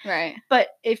property. Right. But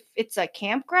if it's a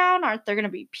campground, aren't there going to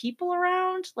be people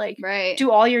around? Like,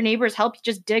 do all your neighbors help you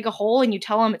just dig a hole and you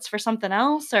tell them it's for something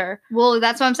else? Or well,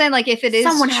 that's what I'm saying. Like, if it is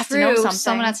someone has to know something.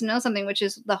 Someone has to know something, which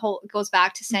is goes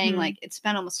back to saying, like, it's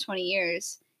been almost 20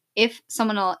 years. If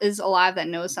someone is alive that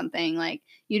knows something, like,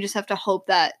 you just have to hope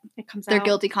that it comes their out.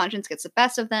 Guilty conscience gets the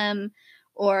best of them,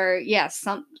 or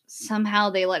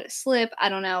somehow they let it slip. I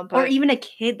don't know. But or even a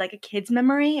kid, like a kid's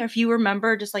memory, or if you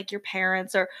remember just like your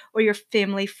parents or your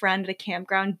family friend at a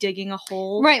campground digging a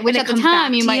hole. Right, which and at it the comes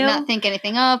time back you to might not think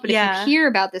anything of, but if Yeah. you hear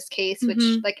about this case, which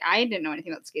Mhm. like I didn't know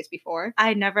anything about this case before. I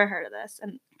had never heard of this,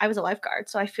 and I was a lifeguard,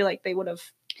 so I feel like they would have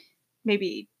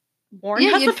maybe warned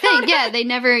Yeah, us you'd about think. it.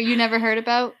 Yeah, you never heard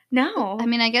about. No. I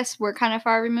mean, I guess we're kind of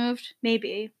far removed,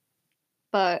 Maybe.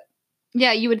 but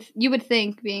yeah, you would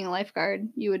think being a lifeguard,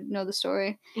 you would know the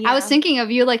story. Yeah. I was thinking of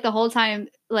you like the whole time,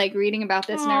 like reading about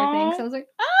this and everything. So I was like,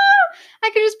 oh, I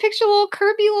could just picture little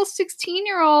Kirby, little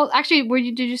 16-year-old. Actually, were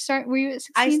you at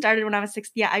 16? I started when I was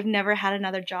 16. Yeah, I've never had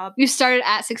another job. You started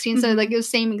at 16, so Mhm. like it was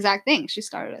the same exact thing. She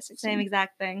started at 16. Same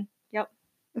exact thing. Yep.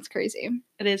 That's crazy.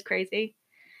 It is crazy.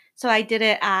 So I did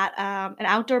it at an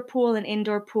outdoor pool, an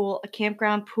indoor pool, a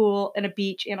campground pool, and a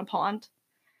beach and a pond.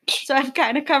 So I've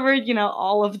kind of covered,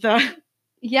 all of the.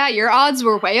 Yeah, your odds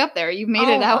were way up there. You made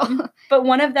it out. But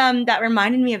one of them that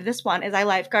reminded me of this one is I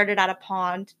lifeguarded at a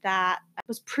pond that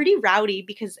was pretty rowdy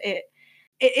because it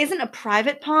isn't a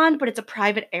private pond, but it's a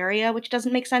private area, which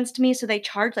doesn't make sense to me. So they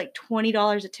charge like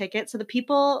 $20 a ticket. So the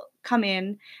people come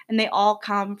in and they all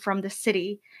come from the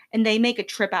city and they make a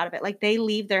trip out of it. Like they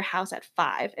leave their house at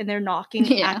 5 and they're knocking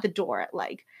Yeah. at the door at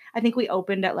like, I think we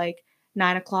opened at like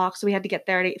 9 o'clock. So we had to get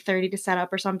there at 8:30 to set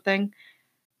up or something.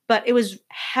 But it was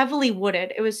heavily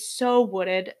wooded. It was so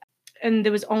wooded. And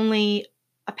there was only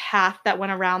a path that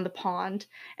went around the pond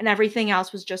and everything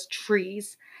else was just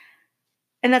trees.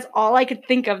 And that's all I could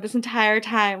think of this entire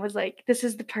time was like, this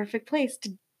is the perfect place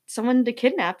to someone to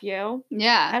kidnap you.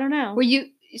 Yeah. I don't know.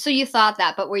 So you thought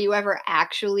that, but were you ever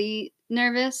actually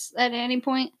nervous at any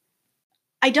point?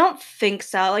 I don't think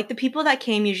so. Like the people that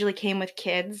came usually came with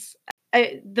kids.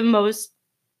 The most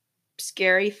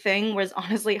scary thing was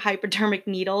honestly hypodermic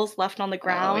needles left on the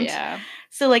ground. Oh, yeah.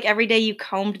 So like every day you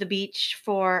combed the beach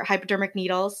for hypodermic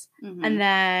needles Mhm. and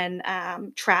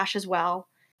then trash as well.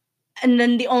 And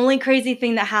then the only crazy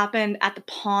thing that happened at the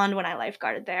pond when I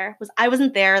lifeguarded there was I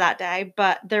wasn't there that day,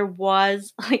 but there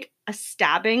was like a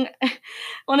stabbing.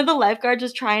 One of the lifeguards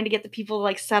was trying to get the people to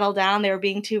like settle down. They were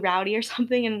being too rowdy or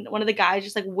something. And one of the guys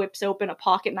just like whips open a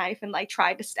pocket knife and like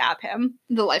tried to stab him.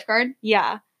 The lifeguard?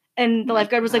 Yeah. And the Oh my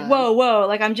lifeguard was like, God. whoa,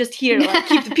 like I'm just here to like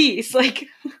keep the peace. Like,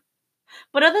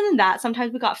 but other than that,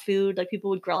 sometimes we got food. Like people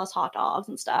would grill us hot dogs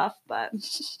and stuff, but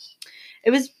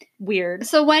it was weird.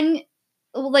 So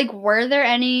were there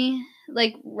any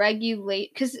like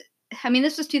regulate? Because I mean,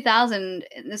 this was 2000,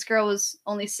 and this girl was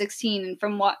only 16, and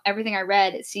from everything I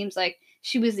read, it seems like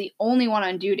she was the only one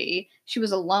on duty. She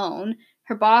was alone.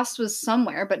 Her boss was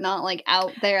somewhere, but not like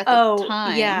out there at the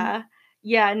time.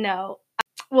 Yeah, no.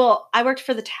 Well, I worked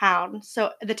for the town,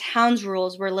 so the town's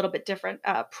rules were a little bit different.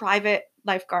 Private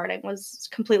lifeguarding was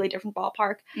completely different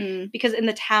ballpark because in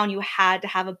the town you had to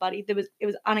have a buddy. It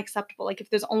was unacceptable. Like if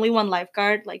there's only one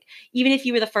lifeguard, like even if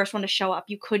you were the first one to show up,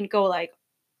 you couldn't go like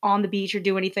on the beach or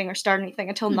do anything or start anything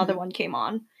until another one came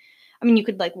on. I mean, you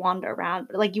could like wander around,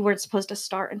 but like you weren't supposed to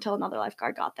start until another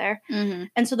lifeguard got there. Mm-hmm.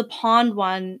 And so the pond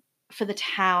one for the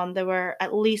town, there were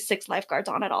at least 6 lifeguards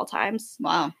on at all times.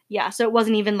 Wow. Yeah, so it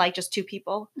wasn't even like just 2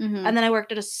 people. Mm-hmm. And then I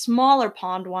worked at a smaller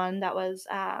pond one that was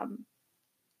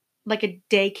like a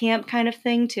day camp kind of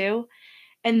thing too.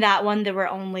 And that one, there were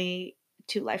only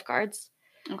 2 lifeguards.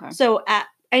 Okay. So at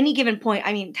any given point,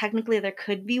 I mean, technically there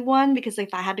could be one because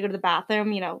if I had to go to the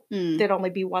bathroom, there'd only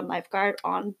be 1 lifeguard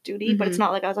on duty. But it's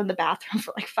not like I was in the bathroom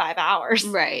for like 5 hours.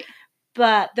 Right.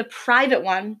 But the private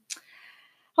one,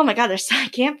 oh my God, I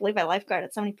can't believe I lifeguarded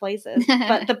at so many places.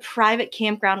 But the private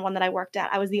campground one that I worked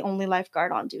at, I was the only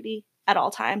lifeguard on duty at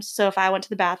all times. So if I went to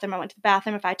the bathroom, I went to the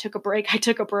bathroom. If I took a break, I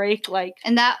took a break. Like,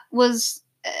 and that was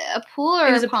a pool or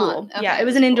it was a pool. pond? Okay, Yeah, it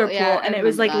was an indoor pool. pool, Yeah, and it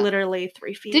was like that. literally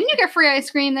 3 feet. Didn't you get free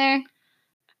ice cream there?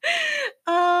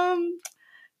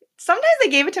 Sometimes they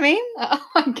gave it to me. Oh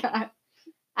my God,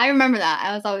 I remember that.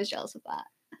 I was always jealous of that.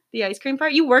 The ice cream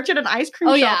part. You worked at an ice cream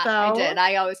shop, yeah, though. I did.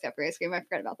 I always got free ice cream. I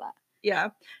forgot about that. Yeah.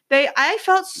 I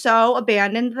felt so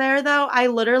abandoned there, though. I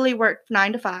literally worked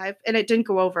 9 to 5, and it didn't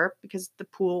go over because the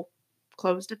pool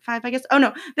closed at 5, I guess. Oh,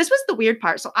 no. This was the weird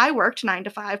part. So I worked 9 to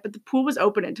 5, but the pool was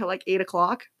open until like 8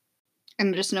 o'clock.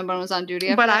 And just no one was on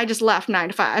duty. But I just left 9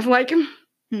 to 5. Like,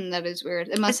 that is weird.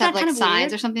 It must Isn't have that like kind of signs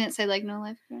weird? or something that say like no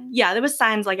lifeguard. yeah, there was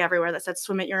signs like everywhere that said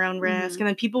swim at your own risk. And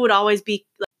then people would always be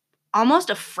like, almost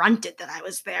affronted that I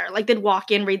was there. Like they'd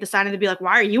walk in, read the sign, and they'd be like,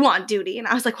 why are you on duty? And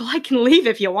I was like, well, I can leave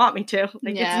if you want me to.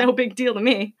 Like, Yeah. it's no big deal to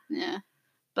me. Yeah.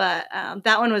 But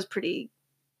that one was pretty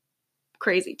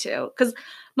crazy too. Because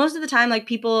most of the time, like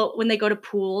people, when they go to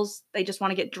pools, they just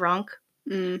want to get drunk.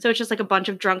 So it's just like a bunch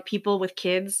of drunk people with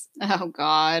kids Oh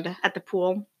God. at the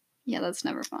pool. Yeah, that's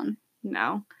never fun.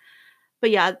 No.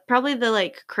 But yeah, probably the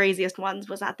like craziest ones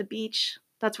was at the beach.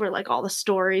 That's where like all the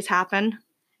stories happen.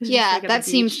 Yeah, that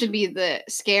seems to be the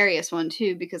scariest one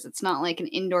too, because it's not like an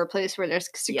indoor place where there's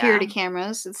security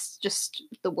cameras. It's just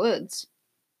the woods.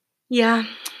 Yeah.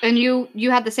 And you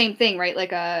had the same thing, right?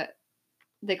 Like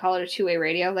they call it a two-way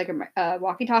radio, like a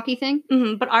walkie-talkie thing.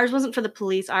 Mm-hmm. But ours wasn't for the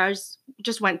police. Ours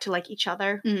just went to like each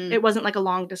other. Mm-hmm. It wasn't like a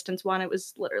long distance one. It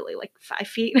was literally like 5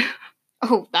 feet.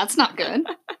 Oh, that's not good.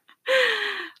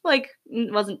 Like,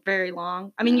 it wasn't very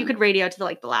long. I mean, you could radio to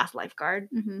the last lifeguard.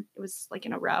 Mm-hmm. It was like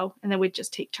in a row, and then we'd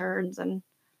just take turns. And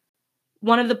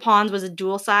one of the ponds was a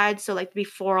dual side, so like there'd be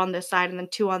 4 on this side and then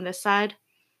 2 on this side.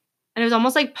 And it was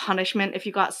almost like punishment if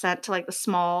you got sent to like the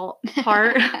small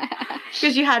part,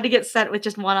 because you had to get sent with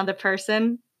just one other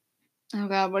person. Oh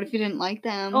god, what if you didn't like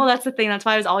them? Oh, that's the thing. That's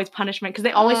why it was always punishment, because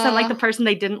they always sent like the person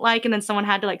they didn't like, and then someone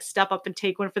had to like step up and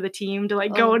take one for the team to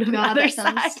like go to the other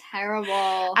side. Sounds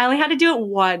terrible. I only had to do it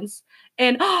once.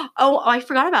 And I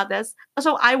forgot about this.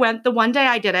 So I went the one day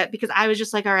I did it because I was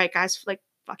just like, all right, guys, like,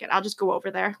 fuck it. I'll just go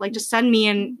over there. Like, just send me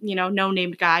and, no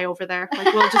named guy over there.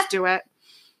 Like, we'll just do it.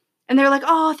 And they're like,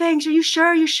 oh, thanks. Are you sure?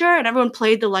 Are you sure? And everyone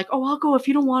played the like, oh, I'll go if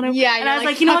you don't want to. Yeah. And I was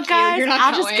like, you know what, guys?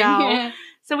 I'll just go. Yeah.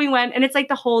 So we went, and it's like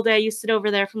the whole day. You sit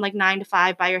over there from like 9 to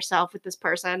 5 by yourself with this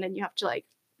person, and you have to like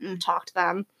talk to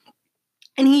them.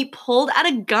 And he pulled out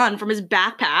a gun from his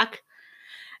backpack.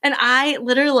 And I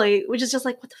literally was just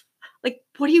like,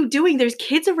 what are you doing? There's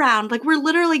kids around. Like, we're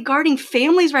literally guarding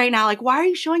families right now. Like, why are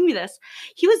you showing me this?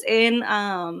 He was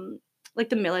in like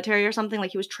the military or something.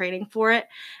 Like, he was training for it.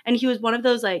 And he was one of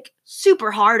those like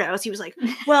super hardos. He was like,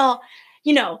 well,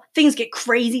 things get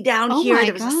crazy down here.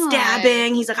 There was a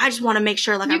stabbing. He's like, I just want to make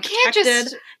sure like I'm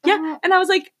protected. Yeah. And I was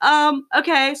like,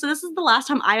 okay, so this is the last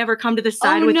time I ever come to this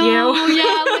side with you.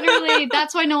 Yeah, literally.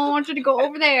 That's why no one wanted to go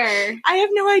over there. I have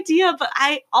no idea, but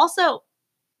I also,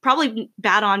 probably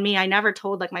bad on me, I never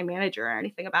told like my manager or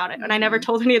anything about it. And I never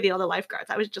told any of the other lifeguards.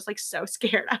 I was just like so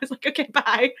scared. I was like, okay,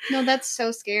 bye. No, that's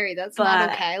so scary. That's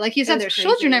not okay. Like you said, there's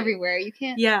children everywhere. You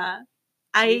can't. Yeah.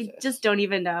 I just don't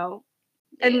even know.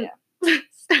 And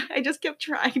I just kept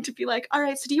trying to be like, all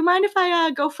right, so do you mind if I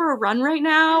go for a run right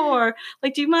now? Or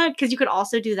like, do you mind? Because you could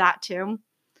also do that too.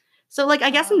 So like, I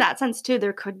guess in that sense too,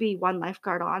 there could be one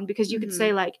lifeguard on, because you could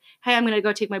say like, hey, I'm going to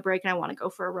go take my break and I want to go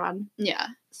for a run. Yeah.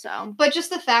 So. But just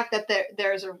the fact that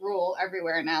there's a rule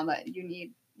everywhere now that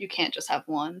you can't just have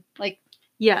one. Like.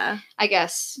 Yeah. I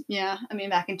guess. Yeah. I mean,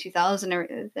 back in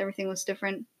 2000, everything was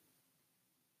different.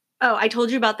 Oh, I told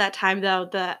you about that time, though,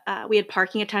 that we had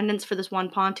parking attendants for this one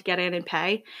pond to get in and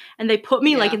pay. And they put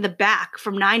me, like, in the back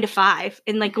from 9 to 5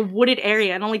 in, like, a wooded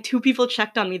area. And only 2 people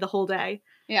checked on me the whole day.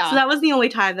 Yeah. So that was the only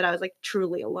time that I was, like,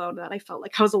 truly alone, that I felt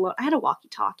like I was alone. I had a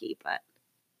walkie-talkie, but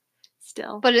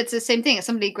still. But it's the same thing. If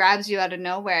somebody grabs you out of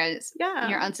nowhere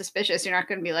and you're unsuspicious, you're not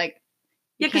going to be like,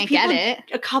 you can't get it.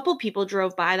 A couple people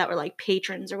drove by that were, like,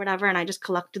 patrons or whatever, and I just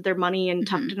collected their money and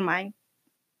tucked it in my...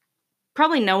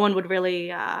 Probably no one would really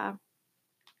try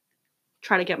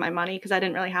to get my money, because I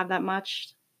didn't really have that much.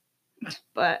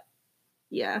 But,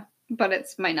 yeah. But it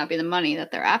might not be the money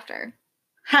that they're after.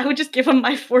 I would just give them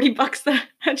my $40 then.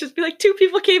 I'd just be like, 2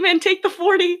 people came in, take the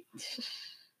 40.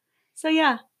 So,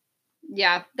 yeah.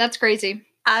 Yeah, that's crazy.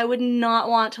 I would not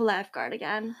want to lifeguard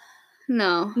again.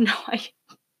 No. No, I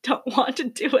don't want to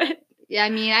do it. Yeah, I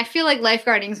mean, I feel like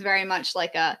lifeguarding is very much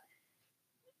like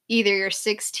either you're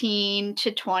 16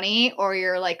 to 20 or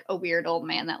you're like a weird old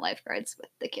man that lifeguards with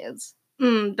the kids.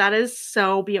 That is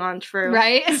so beyond true.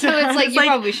 Right? So it's like, you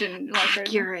probably shouldn't lifeguard.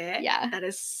 Accurate. Yeah. That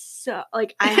is so,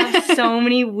 like, I have so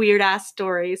many weird ass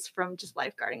stories from just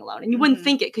lifeguarding alone. And you wouldn't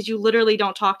think it, because you literally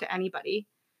don't talk to anybody.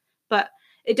 But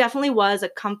it definitely was a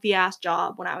comfy ass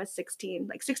job when I was 16.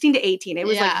 Like 16 to 18. It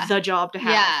was like the job to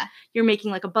have. Yeah. You're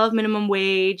making like above minimum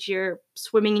wage. You're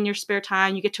swimming in your spare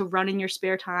time. You get to run in your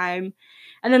spare time.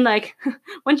 And then like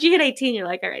once you hit 18, you're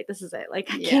like, all right, this is it.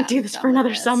 Like, I can't do this for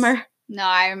another summer. No,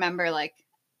 I remember like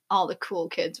all the cool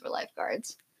kids were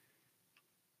lifeguards.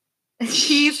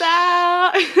 She's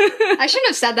out. I shouldn't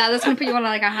have said that. That's going to put you on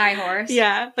like a high horse.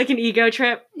 Yeah, like an ego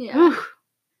trip. Yeah. Whew.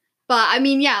 But I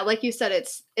mean, yeah, like you said,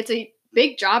 it's a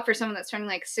big job for someone that's turning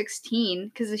like 16,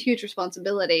 because it's a huge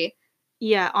responsibility.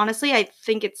 Yeah, honestly, I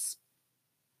think it's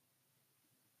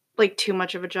like too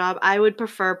much of a job. I would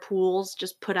prefer pools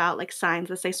just put out like signs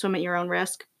that say swim at your own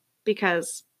risk,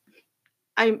 because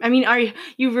I mean,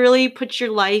 you really put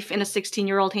your life in a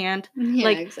 16-year-old hand? Yeah,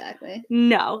 like, exactly.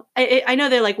 No. I know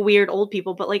they're like weird old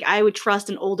people, but like I would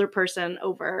trust an older person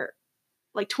over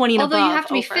like 20 and above. Although you have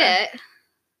to be fit.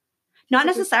 Not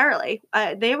necessarily.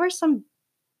 They were some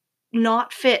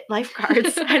not fit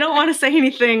lifeguards. I don't want to say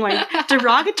anything like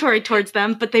derogatory towards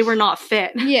them, but they were not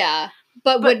fit. Yeah.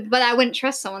 But I wouldn't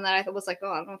trust someone that I thought was like,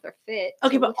 oh, I don't know if they're fit.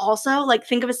 Okay, So but also, like,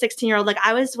 think of a 16-year-old. Like,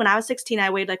 when I was 16, I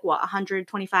weighed, like,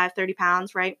 125, 30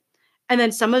 pounds, right? And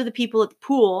then some of the people at the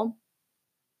pool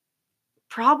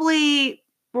probably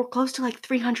were close to, like,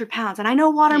 300 pounds. And I know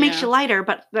water makes you lighter,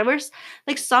 but there was,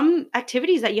 like, some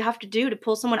activities that you have to do to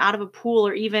pull someone out of a pool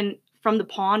or even from the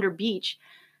pond or beach.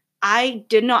 I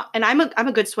did not, and I'm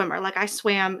a good swimmer. Like, I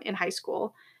swam in high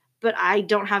school, but I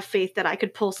don't have faith that I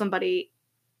could pull somebody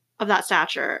of that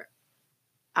stature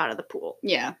out of the pool.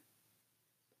 Yeah.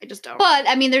 I just don't. But,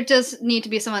 I mean, there does need to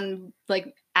be someone,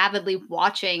 like, avidly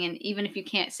watching, and even if you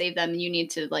can't save them, you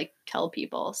need to, like, tell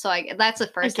people. So, that's the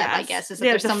first step, I guess, is that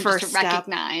there's someone just to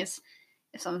recognize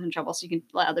if someone's in trouble so you can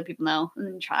let other people know and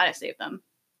then try to save them.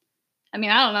 I mean,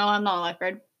 I don't know. I'm not a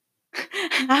lifeguard.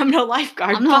 I'm no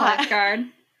lifeguard. I'm not a lifeguard.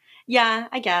 Yeah,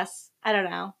 I guess. I don't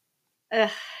know.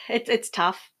 It's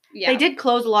tough. Yeah. They did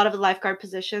close a lot of the lifeguard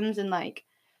positions in, like,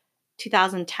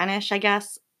 2010-ish, I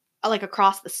guess, like,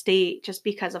 across the state just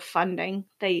because of funding.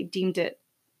 They deemed it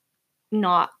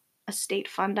not a state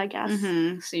fund, I guess.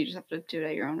 Mm-hmm. So you just have to do it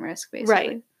at your own risk, basically.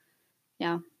 Right.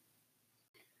 Yeah.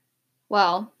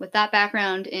 Well, with that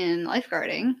background in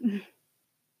lifeguarding,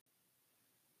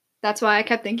 that's why I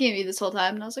kept thinking of you this whole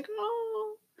time, and I was like,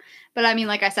 oh. But, I mean,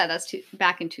 like I said, that's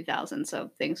back in 2000, so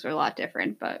things were a lot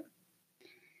different, but...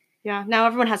 Yeah, now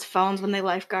everyone has phones when they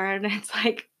lifeguard, and it's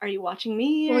like, are you watching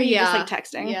me, or are you just, like,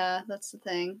 texting? Yeah, that's the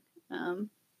thing.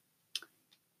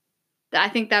 I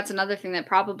think that's another thing that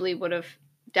probably would have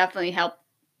definitely helped.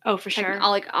 Oh, for sure.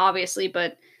 Like, obviously,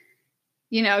 but,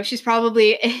 you know, she's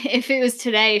probably, if it was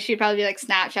today, she'd probably be, like,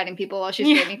 Snapchatting people while she's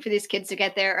waiting for these kids to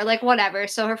get there, or, like, whatever,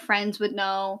 so her friends would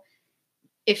know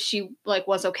if she, like,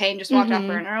 was okay and just walked off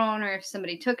on her own, or if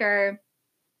somebody took her,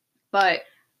 but...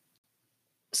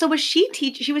 So was she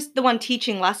she was the one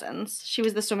teaching lessons. She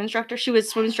was the swim instructor. She was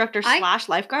swim instructor /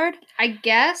 lifeguard. I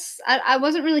guess. I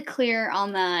wasn't really clear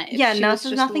on that. Yeah, no, so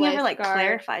nothing ever, like,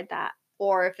 clarified that.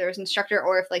 Or if there was an instructor,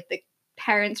 or if, like, the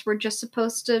parents were just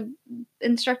supposed to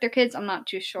instruct their kids. I'm not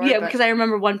too sure. Yeah, because I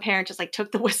remember one parent just, like,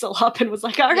 took the whistle up and was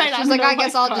like, all right, she's like, I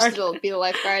guess I'll just be the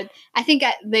lifeguard. I think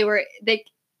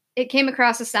it came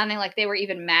across as sounding like they were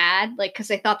even mad, like, because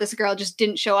they thought this girl just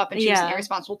didn't show up and she was an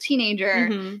irresponsible teenager,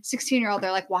 16-year-old.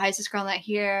 They're like, why is this girl not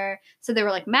here? So they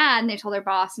were, like, mad, and they told their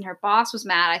boss, and her boss was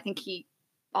mad. I think he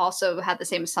also had the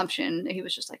same assumption. He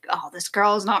was just like, oh, this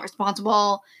girl is not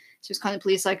responsible. So he was calling the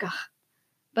police, like, ugh.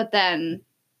 But then,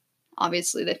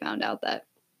 obviously, they found out that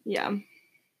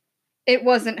it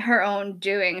wasn't her own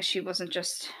doing. She wasn't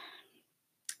just...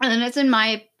 And it's in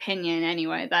my opinion,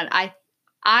 anyway, that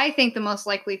I think the most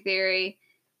likely theory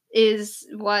is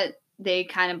what they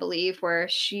kind of believe, where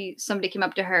somebody came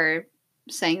up to her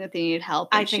saying that they needed help,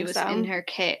 and she was in her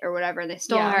kit or whatever, and they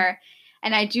stole her.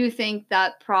 And I do think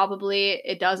that probably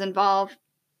it does involve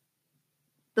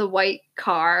the white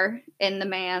car and the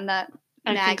man that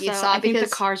Maggie saw. I think the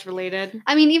car's related.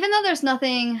 I mean, even though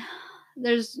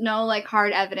there's no, like,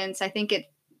 hard evidence, I think it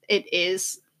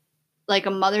is, like,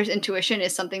 a mother's intuition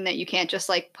is something that you can't just,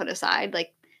 like, put aside.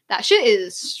 Like, that shit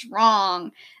is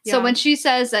strong. Yeah. So when she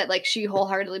says that, like, she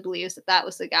wholeheartedly believes that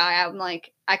was the guy, I'm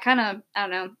like, I don't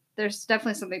know. There's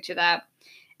definitely something to that.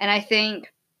 And I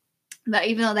think that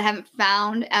even though they haven't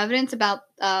found evidence about,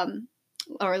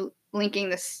 or linking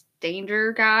this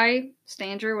Stanger,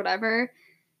 whatever,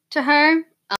 to her,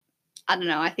 I don't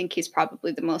know. I think he's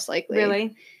probably the most likely.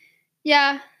 Really?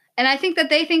 Yeah. And I think that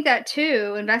they think that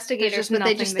too, investigators, but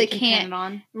they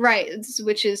can't. Right,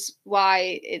 which is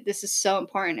why this is so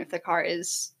important if the car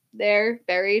is there,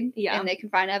 buried, and they can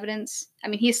find evidence. I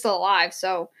mean, he's still alive,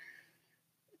 so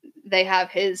they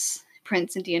have his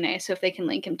prints and DNA, so if they can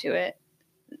link him to it,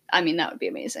 I mean, that would be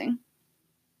amazing.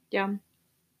 Yeah.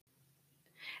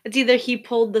 It's either he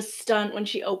pulled the stunt when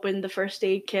she opened the first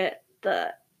aid kit,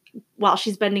 while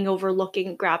she's bending over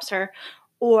looking, grabs her,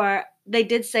 or... They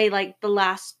did say, like, the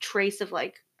last trace of,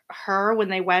 like, her when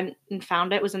they went and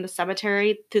found it was in the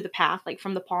cemetery through the path, like,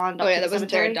 from the pond. Oh, yeah, that wasn't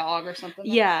there a dog or something?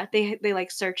 Yeah, they like,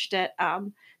 searched it.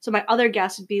 So my other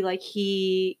guess would be, like,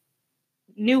 he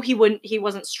knew he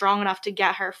wasn't strong enough to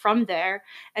get her from there,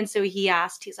 and so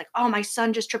he's like, oh, my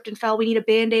son just tripped and fell. We need a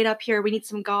Band-Aid up here. We need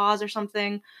some gauze or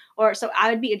something. So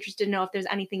I would be interested to know if there's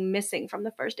anything missing from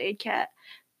the first aid kit.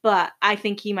 But I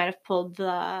think he might have pulled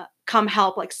the come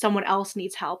help, like, someone else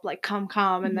needs help, like, come.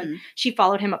 And then she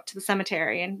followed him up to the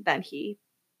cemetery, and then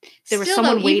there was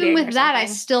someone waiting. Even with that, I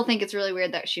still think it's really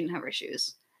weird that she didn't have her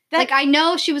shoes. Like, I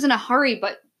know she was in a hurry,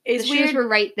 but the shoes were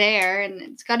right there, and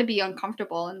it's got to be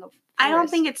uncomfortable in the I don't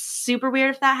think it's super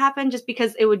weird if that happened, just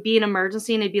because it would be an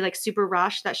emergency and it'd be like super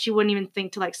rushed that she wouldn't even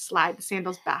think to like slide the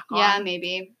sandals back on. Yeah,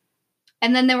 maybe.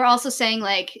 And then they were also saying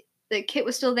like the kit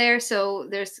was still there, so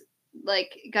there's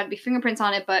like got to be fingerprints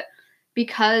on it, but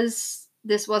because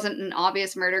this wasn't an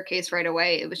obvious murder case right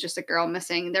away, it was just a girl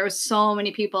missing. There was so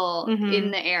many people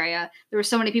in the area. There were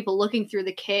so many people looking through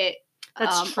the kit,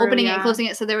 opening it and closing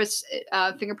it. So there was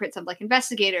fingerprints of like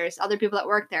investigators, other people that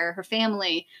worked there, her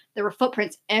family. There were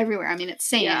footprints everywhere. I mean, it's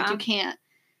sand. Yeah.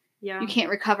 You can't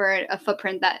recover a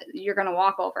footprint that you're gonna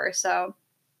walk over. So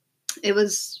it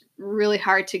was really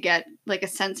hard to get like a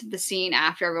sense of the scene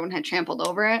after everyone had trampled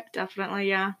over it. Definitely,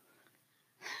 yeah.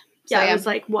 So, yeah, it was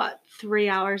like, what, 3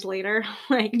 hours later?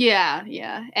 Like, yeah.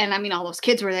 And I mean, all those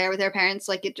kids were there with their parents.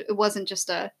 Like, it wasn't just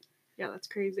yeah, that's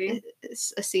crazy.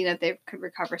 A scene that they could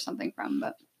recover something from.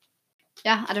 But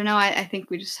yeah, I don't know. I think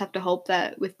we just have to hope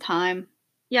that with time.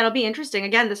 Yeah, it'll be interesting.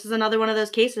 Again, this is another one of those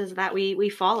cases that we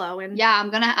follow. And yeah, I'm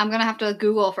gonna have to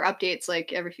Google for updates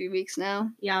like every few weeks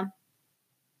now. Yeah.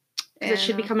 Because it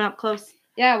should be coming up close.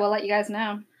 Yeah, we'll let you guys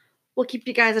know. We'll keep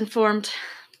you guys informed.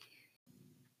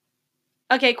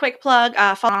 Okay, quick plug.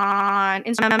 Follow on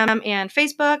Instagram and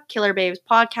Facebook, Killer Babes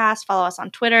Podcast. Follow us on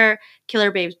Twitter,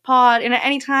 Killer Babes Pod. And at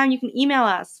any time, you can email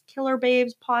us,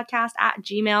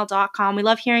 killerbabespodcast@gmail.com. We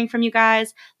love hearing from you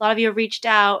guys. A lot of you have reached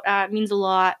out. It means a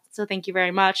lot. So thank you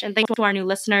very much. And thanks to our new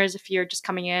listeners if you're just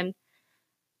coming in.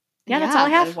 Yeah, that's all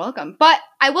I have. Welcome. But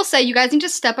I will say, you guys need to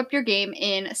step up your game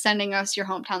in sending us your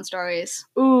hometown stories.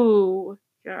 Ooh,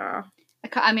 yeah.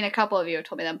 I mean, a couple of you have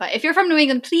told me that. But if you're from New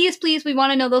England, please, we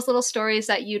want to know those little stories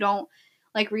that you don't,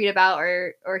 like, read about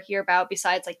or hear about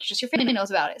besides, like, just your family knows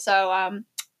about it. So,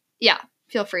 yeah,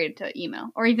 feel free to email.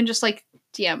 Or even just, like,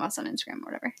 DM us on Instagram or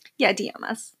whatever. Yeah, DM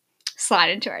us.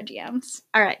 Slide into our DMs.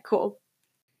 All right, cool.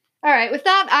 All right, with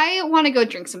that, I want to go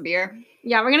drink some beer.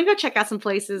 Yeah, we're going to go check out some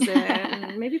places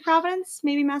in maybe Providence,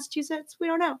 maybe Massachusetts. We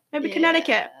don't know. Maybe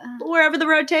Connecticut, wherever the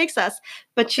road takes us.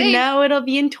 But you know it'll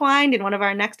be entwined in one of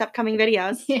our next upcoming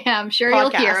videos. Yeah, I'm sure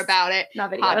you'll hear about it. Not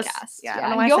videos. Podcasts. Yeah. I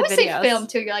don't know why you always say film,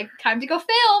 too. You're like, time to go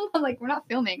film. I'm like, we're not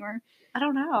filming. I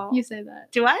don't know. You say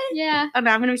that. Do I? Yeah. Oh,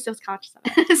 no, I'm going to be so conscious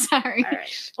of it. Sorry. All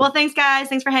right. Well, thanks, guys.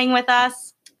 Thanks for hanging with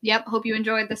us. Yep. Hope you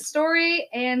enjoyed the story.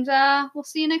 And we'll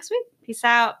see you next week. Peace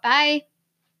out. Bye.